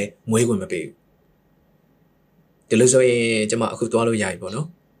ခလေးကိုလည်းမွေးခွင့်မပေးဘူးဒီလိုဆိုရင်ကျမအခုသွားလို့ရပြီပေါ့နော်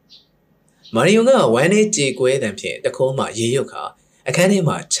မာရီယွန်ကဝမ်းနဲ့ကြေကွဲတဲ့ဖြင့်တခုံးမှရေရုပ်ခါအခန်းထဲမှ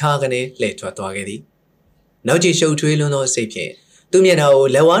ခြားကနေလှည့်ထွက်သွားခဲ့သည်နောက်ကြည့်ရှုပ်ထွေးလွန်းသောစိတ်ဖြင့်သူ့မျက်နှာ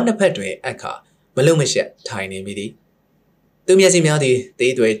ကိုလက်ဝါးနှစ်ဖက်တွင်အခါမလုံမရှက်ထိုင်နေမိသည်သူမျက်စိများ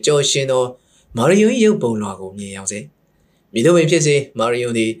သည်သေးသွဲကြော်ရှင်သောမာရီယွန်၏ရုပ်ပုံလွှာကိုမြင်ရောက်စေမိတို့ပင်ဖြစ်စေမာရီယွ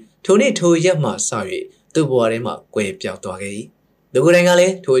န်သည်ထိုနေ့ထိုရက်မှစ၍သူ့ဘဝထဲမှကွယ်ပြောက်သွားခဲ့၏လူကိုယ်တိုင်ကလ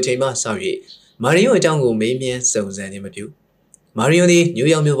ည်းထိုအချိန်မှစ၍မာရီယွန်အကြောင်းကိုမေးမြန်းစုံစမ်းခြင်းမပြုမာရီယွန်သည်နယူး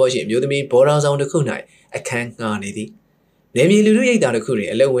ယောက်မြို့ပေါ်ရှိအမျိုးသမီးဘော်ဒါဆောင်တစ်ခု၌အခန်းငှားနေသည်နေမြေလူလူရိပ်သာတစ်ခုတွင်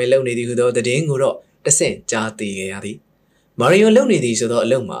အလုပ်ဝင်လုပ်နေသည်ဟုသောသတင်းကိုတော့တဆင့်ကြားသိခဲ့ရသည်မာရီယွန်လုပ်နေသည်ဆိုသောအ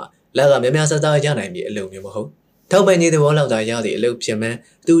လုပ်မှာလကများများဆဆရနိုင်မည်အလုပ်မျိုးမဟုတ်ထောက်ပံ့ခြင်းသဘောလောက်သာရသည့်အလုပ်ဖြစ်မှန်း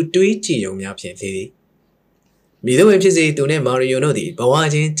သူတွေးကြည့်ုံများဖြင့်ဖြစ်သည်မိတို့ဝင်ဖြစ်စေသူနှင့်မာရီယွန်တို့သည်ဘဝ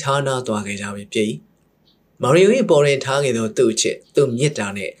ချင်းခြားနားသွားခဲ့ကြပြီဖြစ်၏မာရီယွန်၏ပေါ်ရင်ထားခဲ့သောသူ့အချစ်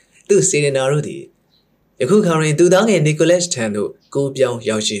သူ့မြစ်တာနှင့်သူ့စေရနာတို့သည်ယခုခါတွင်သူသားငယ်နီကိုလက်စ်ထံသို့ကိုးပြော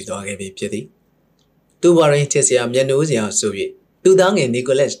င်းရောက်ရှိသွားခဲ့ပြီဖြစ်သည်သူ့ဘဝတွင်ချစ်စရာမျက်နှိုးစရာဆို၍သူသားငယ်နီ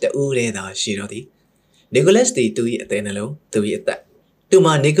ကိုလက်စ်တဦးတည်းသာရှိတော်သည်နီကိုလက်စ်သည်သူ၏အသေးနှလုံးသူ၏အသက်သူ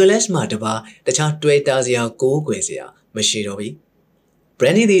မှာနီကိုလက်စ်မှတပါတခြားတွေ့တာစရာကိုးကွယ်စရာမရှိတော့ပြီဘရ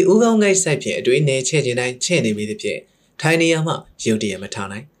န်ဒီသည်ဦးကောင်းငိုက်ဆိုင်ဖြင့်အတွေးနေချဲ့ခြင်းတိုင်းချဲ့နေမိသည်ဖြင့်ထိုင်နေရမှရုတ်တရက်မထား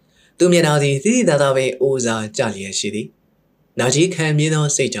နိုင်သူမျက်နှာသည်သိသိသာသာပင်အိုစာကြလျက်ရှိသည်နာကြီးခံမြင်သော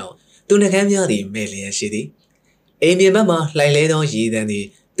စိတ်ကြောင့်သူနှကမ်းများသည်မဲ့လျက်ရှိသည်အိမ်ပြင်ဘက်မှလှိုင်လဲသောရည်သံ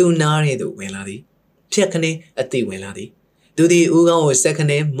သည်သူနားထဲသို့ဝင်လာသည်ဖြက်ခနဲအသိဝင်လာသည်သူသည်ဦးကောင်းကိုဆက်ခ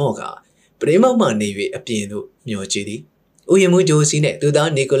နဲမော့ကပရိမောက်မှနေ၍အပြင်သို့မျောကြည့်သည်ဥယျာဉ်မှုဂျိုစီနှင့်သူသား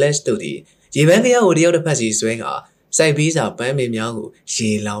နီကိုလက်စ်တို့သည်ရေပန်းကရကိုတယောက်တစ်ဖက်စီဆွဲကစိုက်ပြီးစာပန်းပင်များ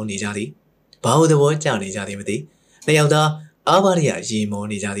ကိုရေလောင်းနေကြသည်ဘာလို့သဘောကျနေကြသည်မသိနှစ်ယောက်သားအားပါရရေ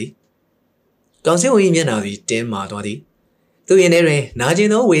မောနေကြသည်ကောင်စစ်ဝင်၏မျက်နှာသည်တင်းမာသွားသည်သူရင်ထဲတွင်နာကျင်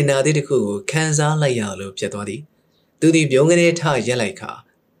သောဝေဒနာသည်တစ်ခုကိုခံစားလိုက်ရလို့ဖြစ်သွားသည်သူသည်ပြုံးကနေထရက်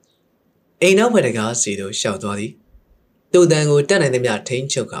လိုက်ခါအိမ်နောက်ဘက်တကားစီသို့ရှောက်သွားသည်သူ့တန်ကိုတက်နိုင်သမျှထိန်း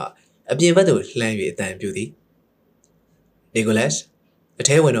ချုပ်ကအပြင်ဘက်သို့လှမ်း၍အတန်ပြူသည်နီကိုလက်စ်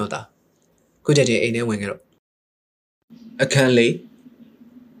အထဲဝင်တော့တာခုချက်ချင်းအိမ်ထဲဝင်ခဲ့တော့အခန်း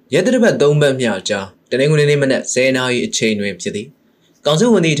လေးရက်တစ်ပတ်3ပတ်မျှကြာတနင်္ဂနွေနေ့မနက်10:00နာရီအချိန်တွင်ဖြစ်သည်ကောင်စု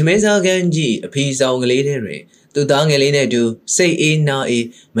ဝန်သည်ထမင်းစားခန်းကြီးအဖီဆောင်ကလေးထဲတွင်သူသားငယ်လေးနှင့်အတူစိတ်အေးနာ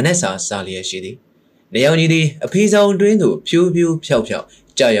အေးမနက်စာစားလျက်ရှိသည် နေရောင်ကြီးသည်အဖေဆောင်တွင်းသို့ဖြိုးဖြိုးဖြောက်ဖြောက်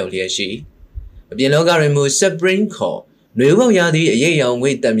ကြောက်ရောက်လျက်ရှိအပြင်လောကတွင်မူ Spring ခေါ်နွေပေါက်ရာသည့်အရေးရောင်ဝိ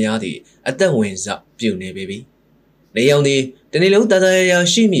တ်သက်များသည့်အသက်ဝင်စပြုနေပေပြီနေရောင်သည်တနေ့လုံးတသားရ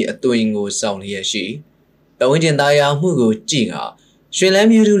ရှိမိအသွင်ကိုစောင့်လျက်ရှိပဝင်းကျင်သားရမှုကိုကြည့်ကရွှင်လန်း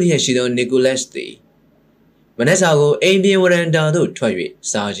မြူးတူလျက်ရှိသောနီကိုလက်စ်သည်မနက်စာကိုအိမ်ပြင်ဝရန်တာသို့ထွက်၍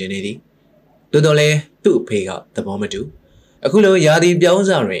စားခြင်းနေသည်တိုးတော်လဲသူ့အဖေကသဘောမတူအခုလိုရာသီပြောင်း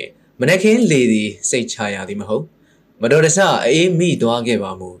စာတွင်မနက်ခင်းလေသည်စိတ်ချရသည်မဟုတ်မတော်တဆအေးမိသွားခဲ့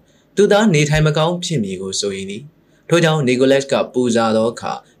ပါမူသူသားနေထိုင်မကောင်းဖြစ်မည်ကိုဆိုရင်သည်ထို့ကြောင့်နီကိုလက်ကပူဇာသောအ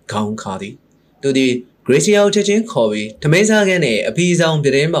ခါခေါင်းခါသည်သူသည်ဂရေစီယာကိုချက်ချင်းခေါ်ပြီးထမင်းစားခန်းနှင့်အဖီဆောင်ပြ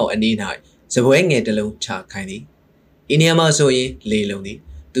တင်းပေါင်အနီး၌စပွဲငယ်တစ်လုံးချခိုင်းသည်ဤနေရာမှာဆိုရင်လေလုံးသည်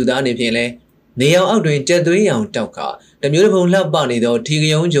သူသားနေဖြင့်လဲနေရောင်အောက်တွင်ကြက်သွေးရောင်တောက်ကတမျိုးတစ်ပုံလှပနေသောထီက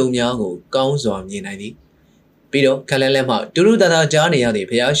ယုံဂျုံများကိုကောင်းစွာမြင်နိုင်သည်ပြီးတော့ခလန်းလက်မှတူတူတသာကြားနေရသည့်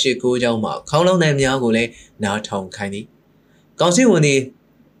ဖျားရှိခိုးเจ้าမှခေါင်းလောင်းတဲ့များကိုလည်းနားထောင်ခိုင်းသည်ကောင်းစီဝင်သည်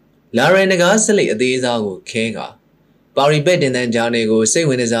လာရန်နဂါးစလိတ်အသေးစားကိုခဲကပါရီပက်တင်တန်ကြားနေကိုစိတ်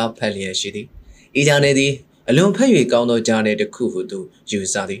ဝင်စားဖတ်လျက်ရှိသည်ဤကြားနေသည်အလွန်ဖက်၍ကောင်းသောကြားနေတစ်ခုဟုသူယူ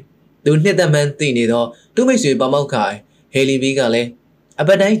ဆသည်သူနှစ်သက်မှန်သိနေသောသူမိတ်ဆွေပမောက်ခိုင်ဟေလီဘီကလည်းအပ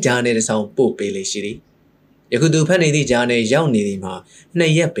တ်တိုင်းကြားနေတစ်ဆောင်ပို့ပေးလေရှိသည်ယခုသူဖတ်နေသည့်ကြားနေရောက်နေသည်မှာ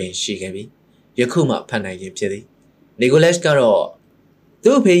2ရက်ပင်ရှိခဲ့ပြီယခုမှဖတ်နိုင်ခြင်းဖြစ်သည်နီကိုလက်စ်ကတော့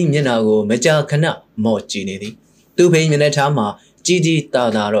သူ့ဖေးမျက်နှာကိုမကြာခဏမော့ကြည့်နေသည်သူ့ဖေးမျက်နှာထားမှာကြီးကြီးတာ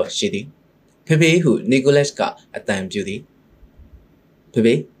တာတော့ရှိသည်ဖေဖေဟုနီကိုလက်စ်ကအတန်ပြူသည်ဖေ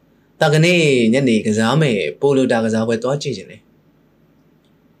ဖေတာကနေညနေကစားမယ်ပိုလိုတာကစားပွဲသွားကြည့်ခြင်းလေ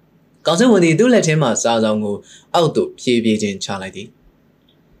ကောင်းစင်ဝင်သည်သူ့လက်ထဲမှစာဆောင်ကိုအောက်သို့ဖြည်းဖြည်းချင်းချလိုက်သည်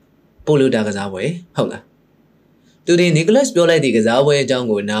ပိုလိုတာကစားပွဲဟုတ်လားသူဒီနီကိုလက်စ်ပြောလိုက်သည့်ကစားပွဲအကြောင်း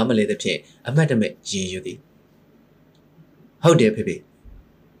ကိုနားမလည်သဖြင့်အမှတ်တမဲ့ရည်ရွယ်သည်ဟုတ်တယ်ဖေဖေ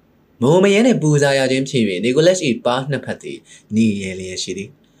မိုးမရဲနဲ့ပူဇာရခြင်းဖြစ်၍နီကိုလက်စ်၏ပါးနှစ်ဖက်သည်နီးရဲလျက်ရှိသည်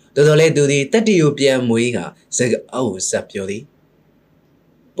တော်တော်လေးသူသည်တက်တီကိုပြန်မွေးကစကားအောက်ကိုဆက်ပြောသည်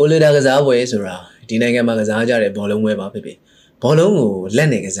ပိုလိုတာကစားပွဲဆိုတာဒီနိုင်ငံမှာကစားကြတဲ့ဘောလုံးပွဲပါဖေဖေဘောလုံးကိုလက်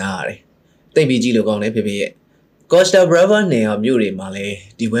နဲ့ကစားရတယ်တိတ်ပြီးကြည့်လို့ကောင်းတယ်ဖေဖေရဲ့ကော့စတာဘရာဗာနယ်ဟာမြို့တွေမှာလည်း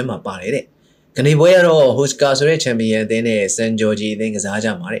ဒီပွဲမှာပါတယ်တဲ့ကနေပွဲကတော့ဟိုစကာဆိုတဲ့ချန်ပီယံအသင်းနဲ့ဆန်ဂျော်ဂျီအသင်းကစားကြ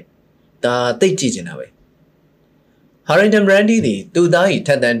မှာတဲ့ဒါတိတ်ကြည့်နေတာပဲဟာရင်တန်ဘရန်ဒီသည်သူသား၏ထ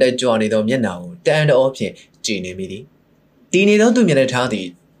က်သန်တက်ကြွနေသောမျက်နှာကိုတန်တော်ဖြင့်ကြည်နေမိသည်တည်နေသောသူမျက်နှာထားသည်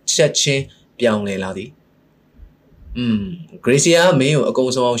ချက်ချင်းပြောင်းလဲလာသည်ဂရေစီယာမင်းကိုအကု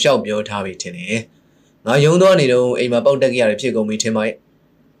န်စုံအောင်ရှောက်ပြောထားပြီထင်တယ်ငါယုံသွားနေတော့အိမ်မှာပေါက်တက်ကြရဖြစ်ကုန်ပြီထင်ပါရဲ့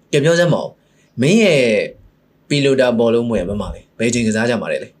ကြပြောစမ်းမအောင်မင်းရဲ့ပီလိုတာဘောလုံးမွေဘယ်မှာလဲဘယ်ချိန်ကစားကြမှာ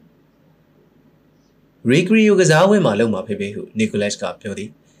လဲရီဂရီယိုကစားဝင်းမှာလုံမှာဖေဖေဟုနီကိုလက်ကပြောသည်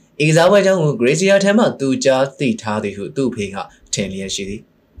ဤကစားပွဲကြောင့်ကိုဂရေစီယာထံမှသူကြားသိထားသည်ဟုသူ့ဖေကထင်လျက်ရှိသည်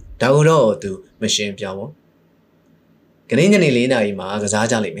ဒါကိုတော့သူမရှင်းပြဘူးကနေ့ညနေ4 နာရီမှာကစား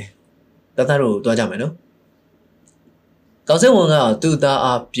ကြလိမ့်မယ်တသတို့သွားကြမယ်နော်ကောင်းစင်ဝန်ကသူ့သား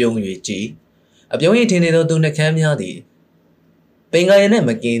အားပြုံး၍ကြည်အပြုံးရင်ထင်နေသောသူနှကမ်းများသည်ပင်ကာရနဲ့မ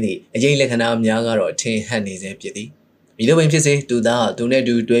ကင်းသည့်အရေးလက္ခဏာများကတော့ထင်ဟပ်နေစေဖြစ်သည်မိတို့ပင်ဖြစ်စေသူသားသူနဲ့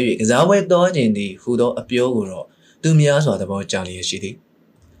တူတွဲ၍ကစားပွဲသွားခြင်းသည်ဟူသောအပြောကိုတော့သူများစွာသဘောကျလျက်ရှိသည်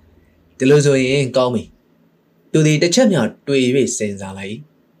ဒီလိုဆိုရင်ကောင်းပြီသူသည်တစ်ချက်များတွေ့၍စဉ်းစားလိုက်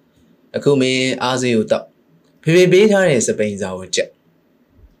အခုမင်းအားစေးကိုတော့ဖေဖေပေးထားတဲ့စပိန်စာကိုကြက်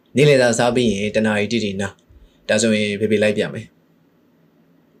နေ့လည်သာစားပြီးရင်တနာရီတိတိနာဒါဆိုရင်ဖေဖေလိုက်ပြမယ်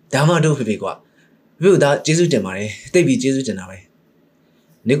ဒါမှတို့ဖေဖေကွာဖေဖေကကျေးဇူးတင်ပါတယ်တိတ်ပြီးကျေးဇူးတင်တာပဲ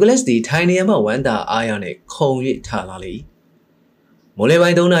နီကိုလက်စ်ဒီထိုင်နေရမှဝမ်းသာအားရနဲ့ခုံ၍ထလာလေမိုးလေပို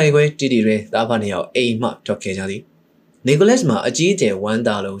င်း3 နာရီခွဲတိတိတွင်သားဖနှစ်ယောက်အိမ်မှထွက်ခဲ့ကြသည်နီကိုလက်စ်မှာအကြီးအကျယ်ဝမ်း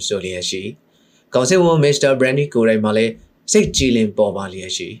သာလုံးဆိုလျက်ရှိကောင်စစ်ဝန်မစ္စတာဘရန်ဒီကိုရိုင်မှာလည်းစိတ်ကြည်လင်ပေါ်ပါလျ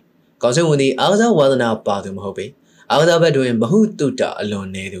က်ရှိကောင်စစ်ဝန်သည်အားကစားဝါသနာပါသူမဟုတ်ပေအားကစားဘက်တွင်မဟုတုတအလွန်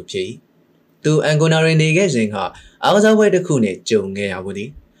နေသူဖြစ်သူအန်ဂိုနာတွင်နေခဲ့စဉ်ကအားကစားပွဲတစ်ခုနှင့်ကြုံခဲ့ရဘူးသည်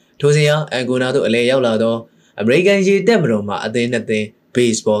ထိုစဉ်အန်ဂိုနာသို့အလဲရောက်လာသောအမေရိကန်ရေတပ်မတော်မှအသင်းနှစ်သင်း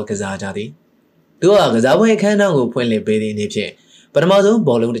ဘေ့စ်ဘောကစားကြသည်သူကကစားပွဲအခမ်းအနားကိုဖွင့်လှစ်ပေးသည့်နေ့ဖြင့်ပထမဆုံး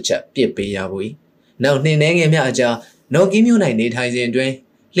ဘောလုံးတစ်ချက်ပစ်ပေးရဘူးနောက်နှစ်နှဲငယ်များအကြားနော်ကီမြို့၌နေထိုင်စဉ်အတွင်း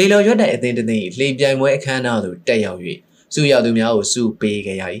လေလော်ရွက်တဲ့အသင်းတစ်သင်းလှေပြိုင်ပွဲအခမ်းအနားသို့တက်ရောက်၍စုရသူများကိုစုပေး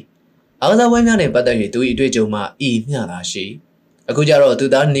ခဲ့ရ၏အားကစားပွဲများနှင့်ပတ်သက်၍သူ၏အတွေ့အကြုံမှဤမျှသာရှိအခုကျတော့သူ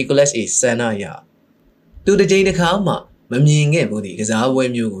သားနီကိုလက်စ်၏ဆန္ဒအရသူတစ်ကြိမ်တစ်ခါမှမမြင်ခဲ့ဘူးသည့်ကစားပွဲ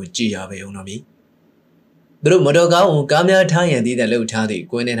မျိုးကိုကြည်ရပေအောင်တော်မူသူတို့မတော်ကားကိုကားများထားရန်သည်တဲ့လှုပ်ထားသည့်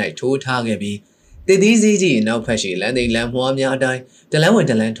ကွင်းထဲ၌ထိုးထားခဲ့ပြီးတည်သီးစည်းကြီးနောက်ဖက်ရှိလမ်းသိလမ်းမွှားများအတိုင်းတလန်းဝင်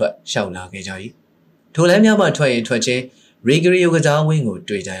တလန်းထွက်ရှောက်လာခဲ့ကြ၏ထိုလမ်းများမှထွက်ရင်ထွက်ချင်းရီဂရီယိုကစားဝင်းကို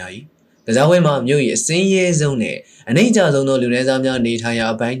တွေ့ကြရ၏ကစားဝင်းမှာမြို့၏အစင်းရဲဆုံးနဲ့အနှိမ့်ကြဆုံးသောလူနည်းစားများနေထိုင်ရာ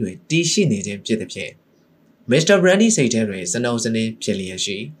အပိုင်းတွင်တည်ရှိနေခြင်းဖြစ်သည်ဖြင့် Mr. Brandy စိတ်ထဲတွင်စနှောင်စနင်းဖြစ်လျက်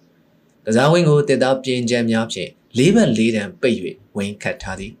ရှိကစားဝင်းကိုတစ်သားပြင်းချမ်းများဖြင့်လေးဘက်လေးတန်ပိတ်၍ဝင်း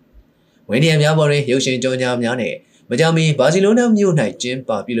ခတ်ထားသည်ဝင်းရံများပေါ်တွင်ရုပ်ရှင်ကြော်ညာများနှင့်မကြာမီဘာစီလိုနာမြို့၌ကျင်းပ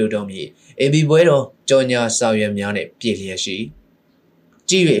ပြုလုပ်တော်မူABပွဲတော်ကြော်ညာစာရွက်များနှင့်ပြည့်လျက်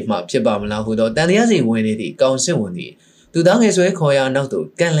ရှိကြည့်၍မှဖြစ်ပါမလားဟုသောတန်တရားစီဝင်နေသည့်ကောင်စစ်ဝင်သည်သူသားငယ်ဆွဲခေါ်ရာ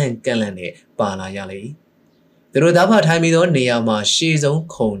နောက်သို့ကန့်လန့်နှင့်ပါလာရလေသူတို့သားဖထိုင်ပြီးသောနေရာမှာရှေးဆုံး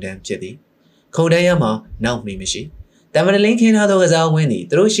ခုံတန်းဖြစ်သည်ခုံတန်းရမှာနောက်မီမရှိတမန်တလင်းခင်းထားသောကစားဝင်းသည်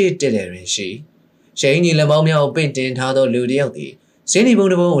သူတို့ရှိတက်တယ်တွင်ရှိရှိန်ကြီးလက်မောင်းများကိုပင့်တင်ထားသောလူတစ်ယောက်သည်စင်းဒီပုံ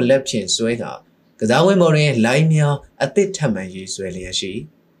တစ်ပုံကိုလက်ဖြင့်ဆွဲကာကစားဝင်းပေါ်တွင်လိုင်းများအသစ်ထပ်မံရေးဆွဲလျက်ရှိ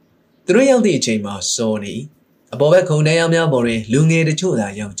သူတို့ရောက်သည့်အချိန်မှာစောနေအပေါ်ဘက်ခုံတန်းရများပေါ်တွင်လူငယ်တချို့သာ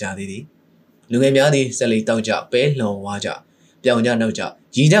ရောက်ကြသည်လူငယ်များသည်ဆက်လက်တောက်ကြပဲလှော်ဝါကြပြောင်ကြ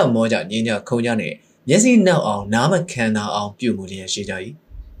နောက်ကြရီကြမောကြညင်းကြခုံကြနှင့်မျက်စိနောက်အောင်နားမခံသာအောင်ပြုမှုလျက်ရှိကြ၏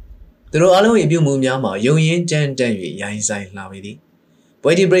သူတို့အားလုံး၏ပြုမှုများမှာယုံရင်ကြမ်းတမ်း၍ရိုင်းဆိုင်လှပေသည်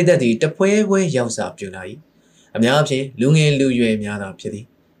ပွဲဒီပရိသတ်သည်တပွဲပွဲရောက်စာပြုလာ၏အများအပြားလူငယ်လူရွယ်များသာဖြစ်သည်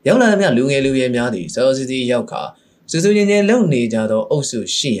ရောက်လာသမျှလူငယ်လူရွယ်များသည်စောစီစီရောက်ခါစူးစူးညင်ညင်လုံနေကြ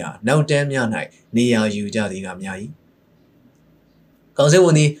သောအုပ်စုရှိရာနောက်တန်းများ၌နေရာယူကြသည်ကများ၏ကောင်စစ်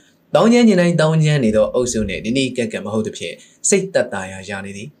ဝန်သည်တောင်းကျမ်းညင်တိုင်းတောင်းကျမ်းနေသောအုပ်စုနှင့်နိနိကက်ကက်မဟုတ်သဖြင့်စိတ်သက်သာရာရ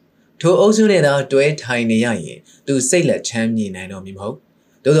နေသည်ထိုအုပ်စုနှင့်သာတွဲထိုင်နေရရင်သူစိတ်လက်ချမ်းမြေနိုင်တော်မူမဟုတ်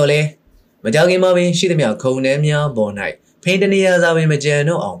သို့တော်လည်းမကြောက်ခင်မှာပင်ရှိသမျှခုံနှဲများပေါ်၌ဖိန်တနေရာစာပင်မကြံ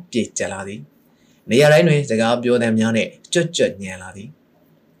တော့အောင်ပြည့်ကျလာသည်နေရာတိုင်းတွင်စကားပြောသံများနှင့်ကြွတ်ညံလာသည်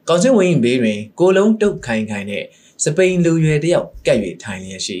ကောင်စစ်ဝင်ဘေးတွင်ကိုလုံးတုတ်ခိုင်နှင့်စပိန်လူရွယ်တယောက်ကပ်၍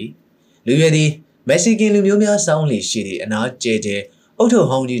ထိုင်လျက်ရှိလူရွယ်သည်မက္ဆီကန်လူမျိုးများစောင်းလီရှိသည့်အနာ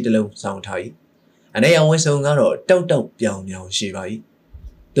ကျဲအုတ်ထုပ်ဟောင်းကြီးတစ်လုံးဆောင်ထား၏အနေအောင်ဝင်းစုံကတော့တောက်ပြောင်ရှိပါ၏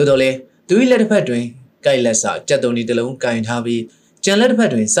သို့တော်လည်းသူ၏လက်တစ်ဖက်တွင်ကိုက်လက်စကြက်တုံဒီတစ်လုံးကင်ထားပြီးကျန်လက်တစ်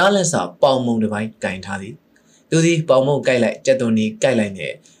ဖက်တွင်စားလက်စပေါင်မုံတစ်ပိုင်းကင်ထားသည်သူသည်ပေါင်မုံကိုက်လိုက်ကြက်တုံဒီကိုက်လိုက်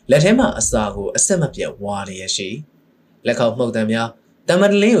နဲ့လက်ထဲမှအစာကိုအဆက်မပြတ်ဝါလျက်ရှိလက်ခေါက်မှုတ်တံများတ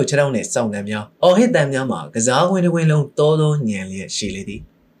မန်တလင်းကိုခြေထောက်နှင့်စောင့်တံများအော်ဟစ်တံများမှာကစားဝင်တစ်ဝင်လုံးသောညံလျက်ရှိလေသည်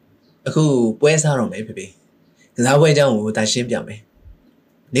အခုပွဲစားတော့မယ်ဖေဖေကစားပွဲအကြောင်းကိုတာရှင်းပြမယ်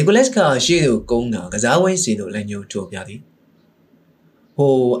နီကိုလက်ကရှေ့သို့ကုန်းတာကစားဝိုင်းစီသို့လက်ညှိုးထိုးပြ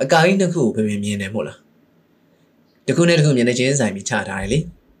သည်ဟိုအကာကြီးနှစ်ခုကိုဖေဖေမြင်တယ်မို့လားတခုနဲ့တခုမျက်နှာချင်းဆိုင်ပြီးချထားတယ်လေ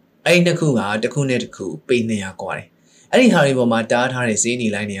အဲ့ဒီနှစ်ခုကတခုနဲ့တခုပေ200กว่าတယ်အဲ့ဒီဟာတွေပေါ်မှာတားထားတဲ့ဈေးနီ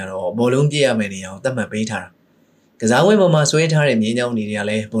လိုင်းတွေကတော့ဘောလုံးပြည့်ရမယ့်နေရာကိုသတ်မှတ်ပေးထားတာကစားဝိုင်းပေါ်မှာဆွဲထားတဲ့မြင်းချောင်းတွေတွေက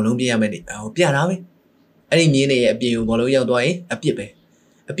လည်းဘောလုံးပြည့်ရမယ့်နေရာကိုပြတာပဲအဲ့ဒီမြင်းတွေရဲ့အပြင်ကိုဘောလုံးရောက်သွားရင်အပြစ်ပဲ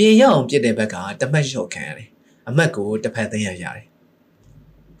အပြင်ရောက်အောင်ပြစ်တဲ့ဘက်ကတမတ်လျှော့ခံရတယ်အမတ်ကိုတစ်ဖက်သိမ်းရရ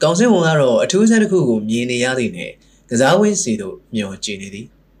တယ်ကောင်စစ်ဝန်ကတော့အထူးဆန်းတစ်ခုကိုမြင်နေရသည်နဲ့ကစားဝင်းစီတို့မျောကြည့်နေသည်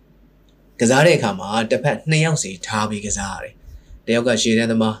ကစားတဲ့အခါမှာတစ်ဖက်2ယောက်စီထားပြီးကစားရတယ်တယောက်ကရှေ့တ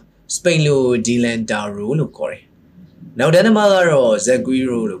န်းသမားစပိန်လိုဒီလန်တာရိုလို့ခေါ်တယ်နောက်တန်းသမားကတော့ဇက်ဂွီ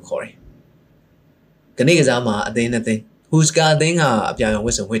ရိုလို့ခေါ်တယ်ကနေ့ကစားမှာအသင်းနဲ့သင်းဟူစကာအသင်းကအပြောင်ဝ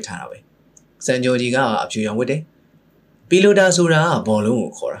တ်စုံဝတ်ထားတာပဲစန်ဂျိုဂျီကအဖြူရောင်ဝတ်တယ်ပီလိုတာဆိုတာကဘောလုံးကို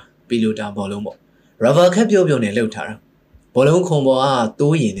ခေါ်တာပီလိုတာဘောလုံးပေါ့ရာဗာခက်ပြုတ်နဲ့လှုပ်ထားတာဘောလုံးခုံပေါ်က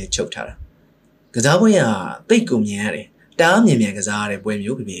တိုးရင်နဲ့ချုပ်ထားတာကစားပွဲကတိတ်ကုန်မြင်ရတယ်တားမြင်ကစားရတဲ့ပွဲ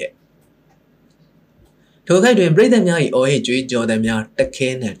မျိုးဖြစ်ရဲ့ထိုခိုက်တွင်ပြည်သက်များ၏အော်ဟစ်ကြွေးကြော်သံများတက်ခဲ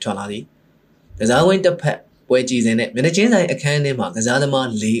နှံထွက်လာသည်ကစားဝင်းတစ်ဖက်ပွဲကြည်စင်နဲ့မျက်နှာချင်းဆိုင်အခန်းထဲမှကစားသမား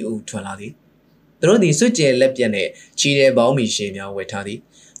4ဦးထွက်လာသည်သူတို့သည်စွတ်ကျဲလက်ပြက်နဲ့ချီတဲ့ဘောင်းမီရှည်များဝယ်ထားသည်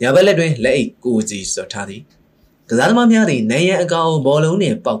ညာဘက်လက်တွင်လက်အိတ်ကိုစီစွတ်ထားသည်ကစားသမားများသည်နိုင်ရန်အကောင်ဘောလုံးနှ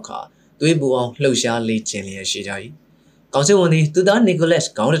င့်ပေါက်ခါသွေးပူအောင်လှုပ်ရှားလေ့ကျင့်လျက်ရှိကြ၏ကောင်စစ်ဝန်သည်သူသားနီကို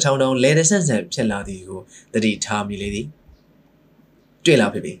လက်ခေါင်းတစ်ထောင်တောင်လဲတဲ့ဆန့်ဆန့်ဖြစ်လာသည်ကိုတတိထားမိလေသည်တွေ့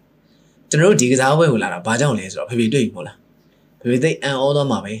လားဖေဖေကျွန်တော်တို့ဒီကစားပွဲကိုလာတာဘာကြောင့်လဲဆိုတော့ဖေဖေတွေ့ပြီမို့လားဖေဖေသိအံ့ဩသွား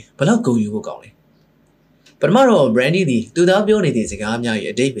မှာပဲဘလောက်ဂုဏ်ယူဖို့ကောင်းလဲပထမတော့ Brandy သည်သူသားပြောနေသည့်စကားများ၏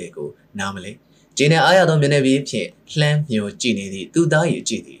အတိတ်ပဲကိုနားမလဲဂျင်းနဲ့အားရသောမျက်နှာပြင်ဖြင့်လှမ်းမျောကြည့်နေသည့်သူသား၏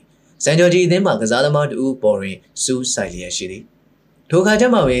ကြည့်သည်စန်ဂျော်ဂျီအသင်းမှကစားသမားတူပေါ်တွင်စူးဆိုင်လျက်ရှိသည်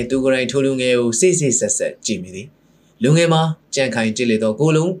ထိုခါကျမှပင်သူကိုယ်တိုင်ထိုလူငယ်ကိုစိတ်ဆက်ကြည့်မိသည်လူငယ်မှာကြံခိုင်ကြည့်လေသော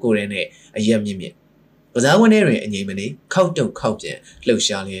ကိုလုံးကိုရဲနှင့်အရက်မြင့်ကစားဝင်းထဲတွင်အငြိမ်မနေခောက်တုတ်ခောက်ပြန်လှုပ်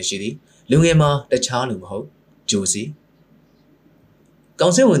ရှားလျက်ရှိသည်လူငယ်မှာတခြားလူမဟုတ်ဂျိုစီ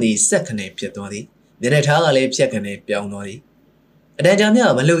ကောင်စစ်ဝန်သည်ဆက်ခနဲ့ဖြစ်သွားသည်မျက်နှာထားကလည်းဖြတ်ခနဲ့ပြောင်းသွားသည်အတန်ကြာ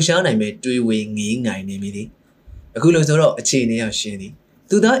မြမလှုပ်ရှားနိုင်မဲ့တွေးဝေငေးငိုင်နေမိသည်အခုလိုဆိုတော့အခြေအနေရရှင်းသည်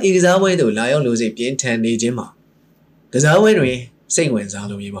သူသားဧကစားပွဲသို့လာရောက်လို့စိတ်ပြင်းထန်နေခြင်းမှာကစားပွဲတွင်စိတ်ဝင်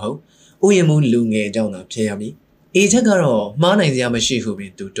စားလို့မဟုတ်ဥယျာဉ်မှုလူငယ်အကြောင်းသာဖြစ်ရမည်အေချက်ကတော့မှားနိုင်စရာမရှိဟုပ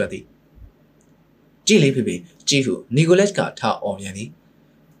င်သူတွက်သည်ကြည့်လေဖေဖေကြည့်ဟုနီကိုလက်ကထားအော်ပြန်သည်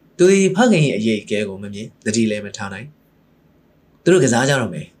သူဒီဖခင်ရဲ့အရေးအကဲကိုမမြင်တတိလည်းမထားနိုင်သူတို့ကစားကြတော့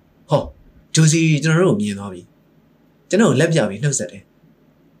မယ်ဟော ဂျိုစီကျွန်တော်တို့မြင်သွားပြီကျွန်တော်လက်ပြပြီးနှုတ်ဆက်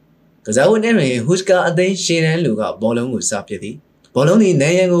တယ်ကစားဝတ်နဲ့တွင်ဟူစကာအသိန်းရှေ့တန်းလူကဘောလုံးကိုစပစ်သည်ဘောလုံးသည်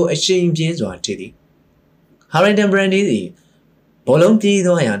နိုင်ရန်ကိုအရှိန်ပြင်းစွာထိသည်ဟာရန်တန်ဘရန်ဒီသည်ဘောလုံးပြေး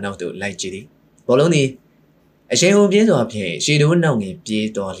သွားရာနောက်သို့လိုက်ကြည့်သည်ဘောလုံးသည်အရှိန်ဟုန်ပြင်းစွာဖြင့်ရှေ့တိုးနောက်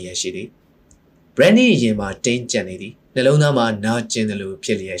ငင်ပြေးသွားလျက်ရှိသည်ဘရန်ဒီရင်မှာတင်းကျပ်နေသည်နှလုံးသားမှာနာကျင်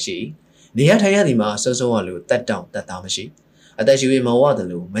တယ်လို့ဖြစ်လျက်ရှိနေရထိုင်ရသည်မှာစိုးစိုးဝါလိုတက်တောင့်တက်တာမရှိအသက်ရှူရမဝ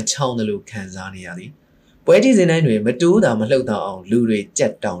တယ်လို့မချောင်းတယ်လို့ခံစားနေရသည်ပွဲကြည့်စဉ်တိုင်းတွင်မတိုးတာမလှုပ်တာအောင်လူ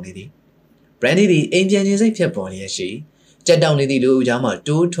တွေကြက်တောင်နေသည်ဘရန်ဒီသည်အိမ်ပြန်ခြင်းစိတ်ဖြစ်ပေါ်လျက်ရှိကြက်တောင်နေသည့်လူအကြားမှ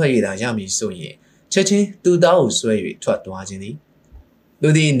တိုးထွက်ရတာရမည်ဆိုရင်ချက်ချင်းသူ့သားကိုဆွဲ၍ထွက်သွားခြင်းသည်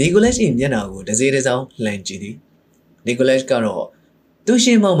သူသည်နီကိုလက်၏မျက်နှာကိုတစ်စေးတစ်စောင်းလှန်ကြည့်သည်နီကိုလက်ကတော့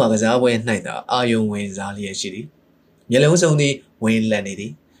သူ့ရှေ့မှောက်မှကစားပွဲ၌သာအာယုံဝင်စားလျက်ရှိသည်မျက်လုံးစုံသည်ဝင်လန့်နေ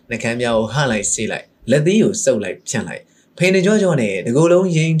သည်နှကမ်းများကိုဟလိုက်ဆေးလိုက်လက်သီးကိုစုပ်လိုက်ဖြန့်လိုက်ဖိနေကြောကြောနှင့်တကူလုံး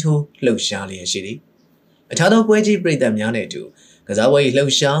ရင်ထိုးလှုပ်ရှားလျက်ရှိသည်အခြားသောပွဲကြီးပြည်သက်များနှင့်အတူကစားပွဲလှုပ်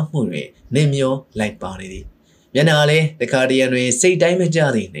ရှားမှုတွင်နင်မျောလိုက်ပါနေသည်မျက်နှာလည်းတခါတရံတွင်စိတ်တိုင်းမကျ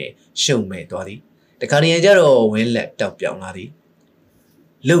သည်နှင့်ရှုံမဲ့သွားသည်တခါတရံကျတော့ဝင်းလက်တောက်ပြောင်လာ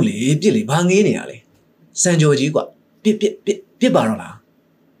သည်လှုပ်လေပြစ်လေဘာငေးနေရလဲစံကြော်ကြီးကွပြစ်ပါတော့လား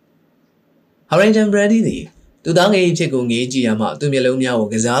ဟာရန်တန်ဘရန်ဒီသည်သူသားငယ်ဖြစ်ကိုငေးကြည့်ရမှသူ့မျက်လုံးများ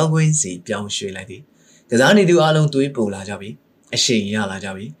ကိုကစားကွင်းစီပြောင်းရွှေ့လိုက်သည်ကစားနေသူအလုံးသွေးပိုလာကြပြီအရှိန်ရလာကြ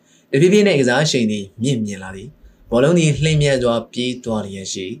ပြီတဖြည်းဖြည်းနဲ့ကစားအရှိန်သည်မြင့်လာသည်ဘောလုံးသည်လှိမ့်မြန်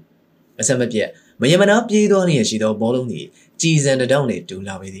စွာပြေးသွားလျက်ရှိအဆက်မပြတ်မယမနာပြေးသွားလျက်ရှိသောဘောလုံးသည်ကြည်စံတောင်းနှ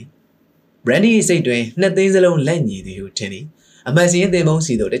င့်တူလာပေသည်ဘရန်ဒီစိတ်တွင်နှစ်သိန်းစလုံးလက်ညီသည်ဟုထင်သည်အမှန်စင်းတင်ပုံး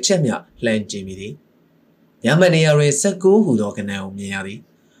စီသို့တစ်ချက်မျှလှမ်းကြည့်မိသည်ညမနေရာတွင်16ဟူသောကဏ္ဍကိုမြင်ရသည်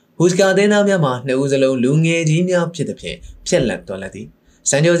ဟူစကာသင်းသားများမှာနှစ်ဦးစလုံးလူငယ်ကြီးများဖြစ်သည်ဖြင့်ဖြက်လက်သွားလက်သည်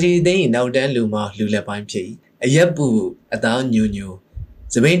စံကျော်စီသိန်း၏နောက်တန်းလူမှလူလက်ပိုင်းဖြစ်၏အရက်ပူအသားညိုညို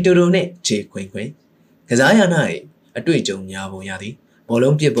စပိန်တူတူနှင့်ခြေခွင်ကစားရ၌အတွေ့အကြုံများပုံရသည်ဘော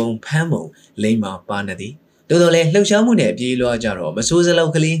လုံးပစ်ပုံဖမ်းပုံလိမ့်မာပါနေသည်သို့တော်လည်းလှုပ်ရှားမှုနှင့်ပြေးလွှားကြတော့မဆိုးစလောက်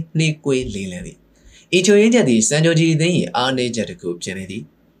ကလေးနှေးကွေးလေးလံသည်ဤချိုရင်းချက်သည်စံကျော်ကြီးသိန်း၏အားနည်းချက်တစ်ခုဖြစ်နေ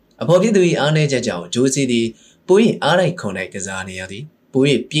သည်အဖော်ဖြစ်သူ၏အားနည်းချက်ကြောင့်ဂျိုးစီသည်ပိုး၏အားလိုက်ခွန်၌ကစားနေရသည်ပိုး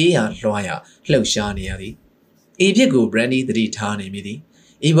၏ပြေးရလွှားရလှုပ်ရှားနေရသည်ဤဖြစ်ကိုဘရန်ဒီသတိထားနေမိ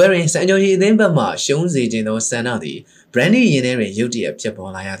သည်ဤဘွဲတွင်စံကျော်ကြီးအသင်းဘက်မှရှုံးစေခြင်းသောဆန္ဒသည်ဘရန်ဒီရင်ထဲတွင်ရုတ်တ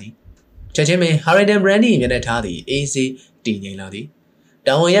ရက်ဖြစ်ပေါ်လာရသည်ချက်ချင်းပင်ဟာရန်တန်ဘရန်ဒီမျက်နှာထားသည်အေးစေးတည်ငြိမ်လာ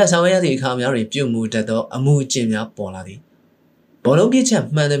သည်တောင်ဝရဆောင်ရသည့်အခါများတွင်ပြုတ်မှုတတ်သောအမှုအကျင့်များပေါ်လာသည်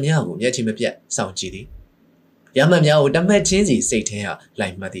ဘောလုံးပြစ်ချက်မှန်သမျှကိုမျက်ခြေမပြတ်စောင့်ကြည့်သည်ရမှတ်များကိုတမတ်ချင်းစီစိတ်ထဲက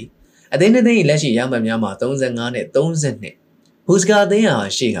လိုက်မှတ်သည်အသင်းတစ်သိန်း၏လက်ရှိရမှတ်များမှာ35နဲ့32ဟူစကာအသင်းဟာ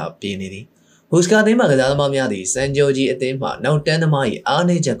ရှေ့ကပြေးနေသည်ဟူစကာအသင်းမှကစားသမားများသည်စံကျော်ကြီးအသင်းမှနောက်တန်းသမား၏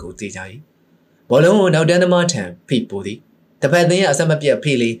အားနည်းချက်ကိုသိကြ၏ဘောလုံးကိုနောက်တန်းသမားထံဖိပိုးသည်တစ်ဖက်အသင်းကအဆက်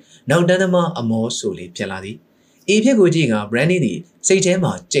မပြတ်ဖိလေနောက်တန်းသမားအမောဆူလေဖြစ်လာသည်ဤဖြစ်ကိုကြည့်ကဘရန်ဒီသည်စိတ်ထဲ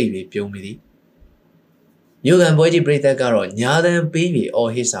မှာကြိတ်၍ပြုံးမိသည်မြို့ကန်ပွဲကြီးပရိသတ်ကတော့ညာတန်း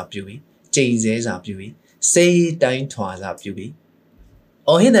ပေးပြီးအော်ဟစ်စာပြုပြီးကျိန်ဆဲစာပြုပြီးစေးတိုင်းထွာစာပြုပြီး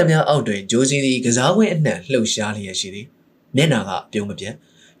အော်ဟစ်တဲ့များအောက်တွင်ဂျိုးစီသည်ကစားကွင်းအနှံ့လှုပ်ရှားလျက်ရှိသည်မျက်နှာကပြုံးမပြတ်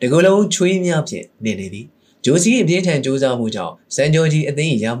တကူလုံးချွေးများဖြင့်နေသည်ဂျိုးစီ၏အပြင်းထန်ကြိုးစားမှုကြောင့်စံကျော်ကြီးအသင်း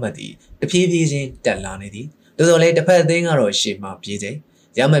၏ရမှတ်သည်တဖြည်းဖြည်းချင်းတက်လာနေသည်သို့တော်လည်းတစ်ဖက်အသင်းကတော့ရှေ့မှပြေး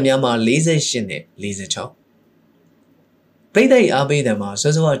သည်ရမှတ်များမှာ48နဲ့46ပရိသတ်၏အားပေးတဲ့မှာ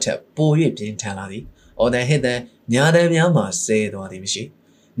ဆွဆွအထက်ပို၍ပြင်းထန်လာသည်အော်တန်ဟစ်တန်ညာတန်များမှာဆဲသွားသည်မ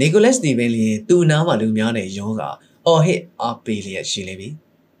ရှိနီကိုလက်စ်ဒီပင်လျင်သူ့နားမှာလူများနဲ့ရောကအော်ဟစ်အားပေးလျက်ရှိလေ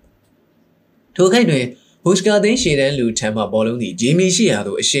ပြီထိုခိုက်တွင်ဟူစကာသင်းရှေ့တန်းလူထံမှဘောလုံးသည်ဂျီမီရှိရာ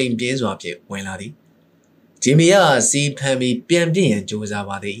သို့အရှိန်ပြင်းစွာဖြင့်ဝင်လာသည်ဂျီမီကစီးဖမ်းပြီးပြန်ပြင့်ရန်ကြိုးစား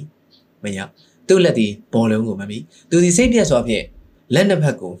ပါသည်မရသူ့လက်သည်ဘောလုံးကိုမမီသူသည်စိတ်ပြတ်စွာဖြင့်လက်နှစ်ဖ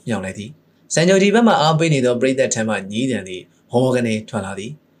က်ကိုမြှောက်လိုက်သည်စံကျော်ကြီးဘက်မှအားပေးနေသောပရိသတ်ထံမှညီးတံသည်ဟောကနေထွက်လာသ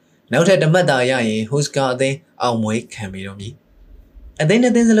ည်နောက်ထပ်တမတ်တာရရင်ဟူစကာအသင်းအောင်မွေးခံပြီးတော့မည်အသ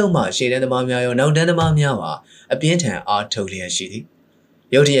င်းနှစ်သင်းစလုံးမှာရှေ့တန်းသမားများရောနောက်တန်းသမားများပါအပြင်းထန်အားထုတ်လျက်ရှိ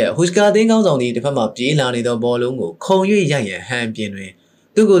သည်ရုတ်တရက်ဟူစကာအသင်းကောင်းဆောင်သည်တစ်ဖက်မှပြေးလာနေသောဘောလုံးကိုခုံ၍ရိုက်ရန်ဟန်ပြင်းတွင်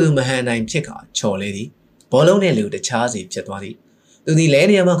သူ့ကိုယ်သူမဟန်နိုင်ဖြစ်ကာချော်လေသည်ဘောလုံးနှင့်လူတခြားစီဖြစ်သွားသည်သူသည်လဲ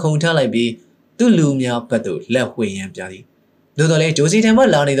နေရာမှခုံထားလိုက်ပြီးသူ့လူများဘက်သို့လက်ဝှေ့ရန်ပြသည်သို့တော်လည်းဂျိုစီထံမှ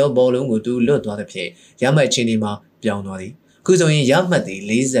လာနေသောဘောလုံးကိုသူလွတ်သွားသဖြင့်ရမှတ်ချင်းဒီမှာပြောင်းသွားသည်ခုဆိုရင်ရမှတ်သည်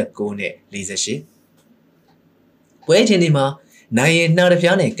49နဲ့48ပွဲချင်းဒီမှာနိုင်ရင်နှာ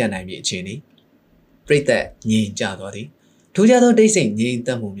တစ်ပြားနဲ့ကန်နိုင်ပြီအချိန်นี้ပြိတ္တငြိမ်ကြသွားသည်ထူးခြားသောတိတ်ဆိတ်ငြိမ်သ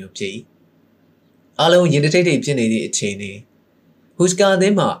က်မှုမျိုးဖြစ်၏အားလုံးရင်တထိတ်ထိတ်ဖြစ်နေသည့်အချိန်นี้ဟူစကာသ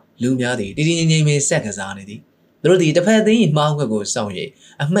င်းမှလူများသည်တည်တည်ငြိမ်ငြိမ်ပဲဆက်ကစားနေသည်သူတို့သည်တစ်ဖက်အသင်း၏မှားခွက်ကိုစောင့်၍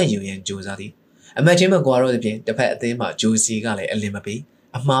အမှတ်ယူရန်ကြိုးစားသည်အမှတ်ချင်းမကွာတော့သဖြင့်တစ်ဖက်အသင်းမှဂျိုစီကလည်းအလင်မ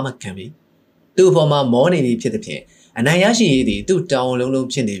ပေးအမှားမခံပြီ သူ့အပေါ်မှာမောနေပြီဖြစ်တဲ့ဖြင့်အနိုင်ရရှိရည်သည်သူ့တောင်းလုံး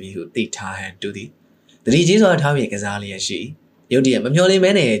ဖြစ်နေပြီဟုသိထားဟန်တူသည်တတိကြီးစွာထားပြီးကစားလျက်ရှိရုတ်တရက်မမျှော်လင့်မဲ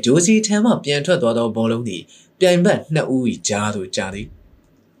နဲ့ဂျိုစီထံမှပြန်ထွက်သွားသောဘောလုံးသည်ပြိုင်ဘက်နှစ်ဦး၏ကြားသို့ကျသည်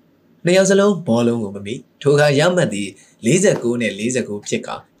နှစ်ယောက်စလုံးဘောလုံးကိုမမိထိုအခါရမှတ်သည်49နဲ့49ဖြစ်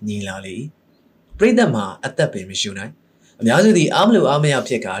ကာညီလာလေပရိသတ်မှာအသက်ပင်မရှိနိုင်အများစုသည်အားမလို့အားမရ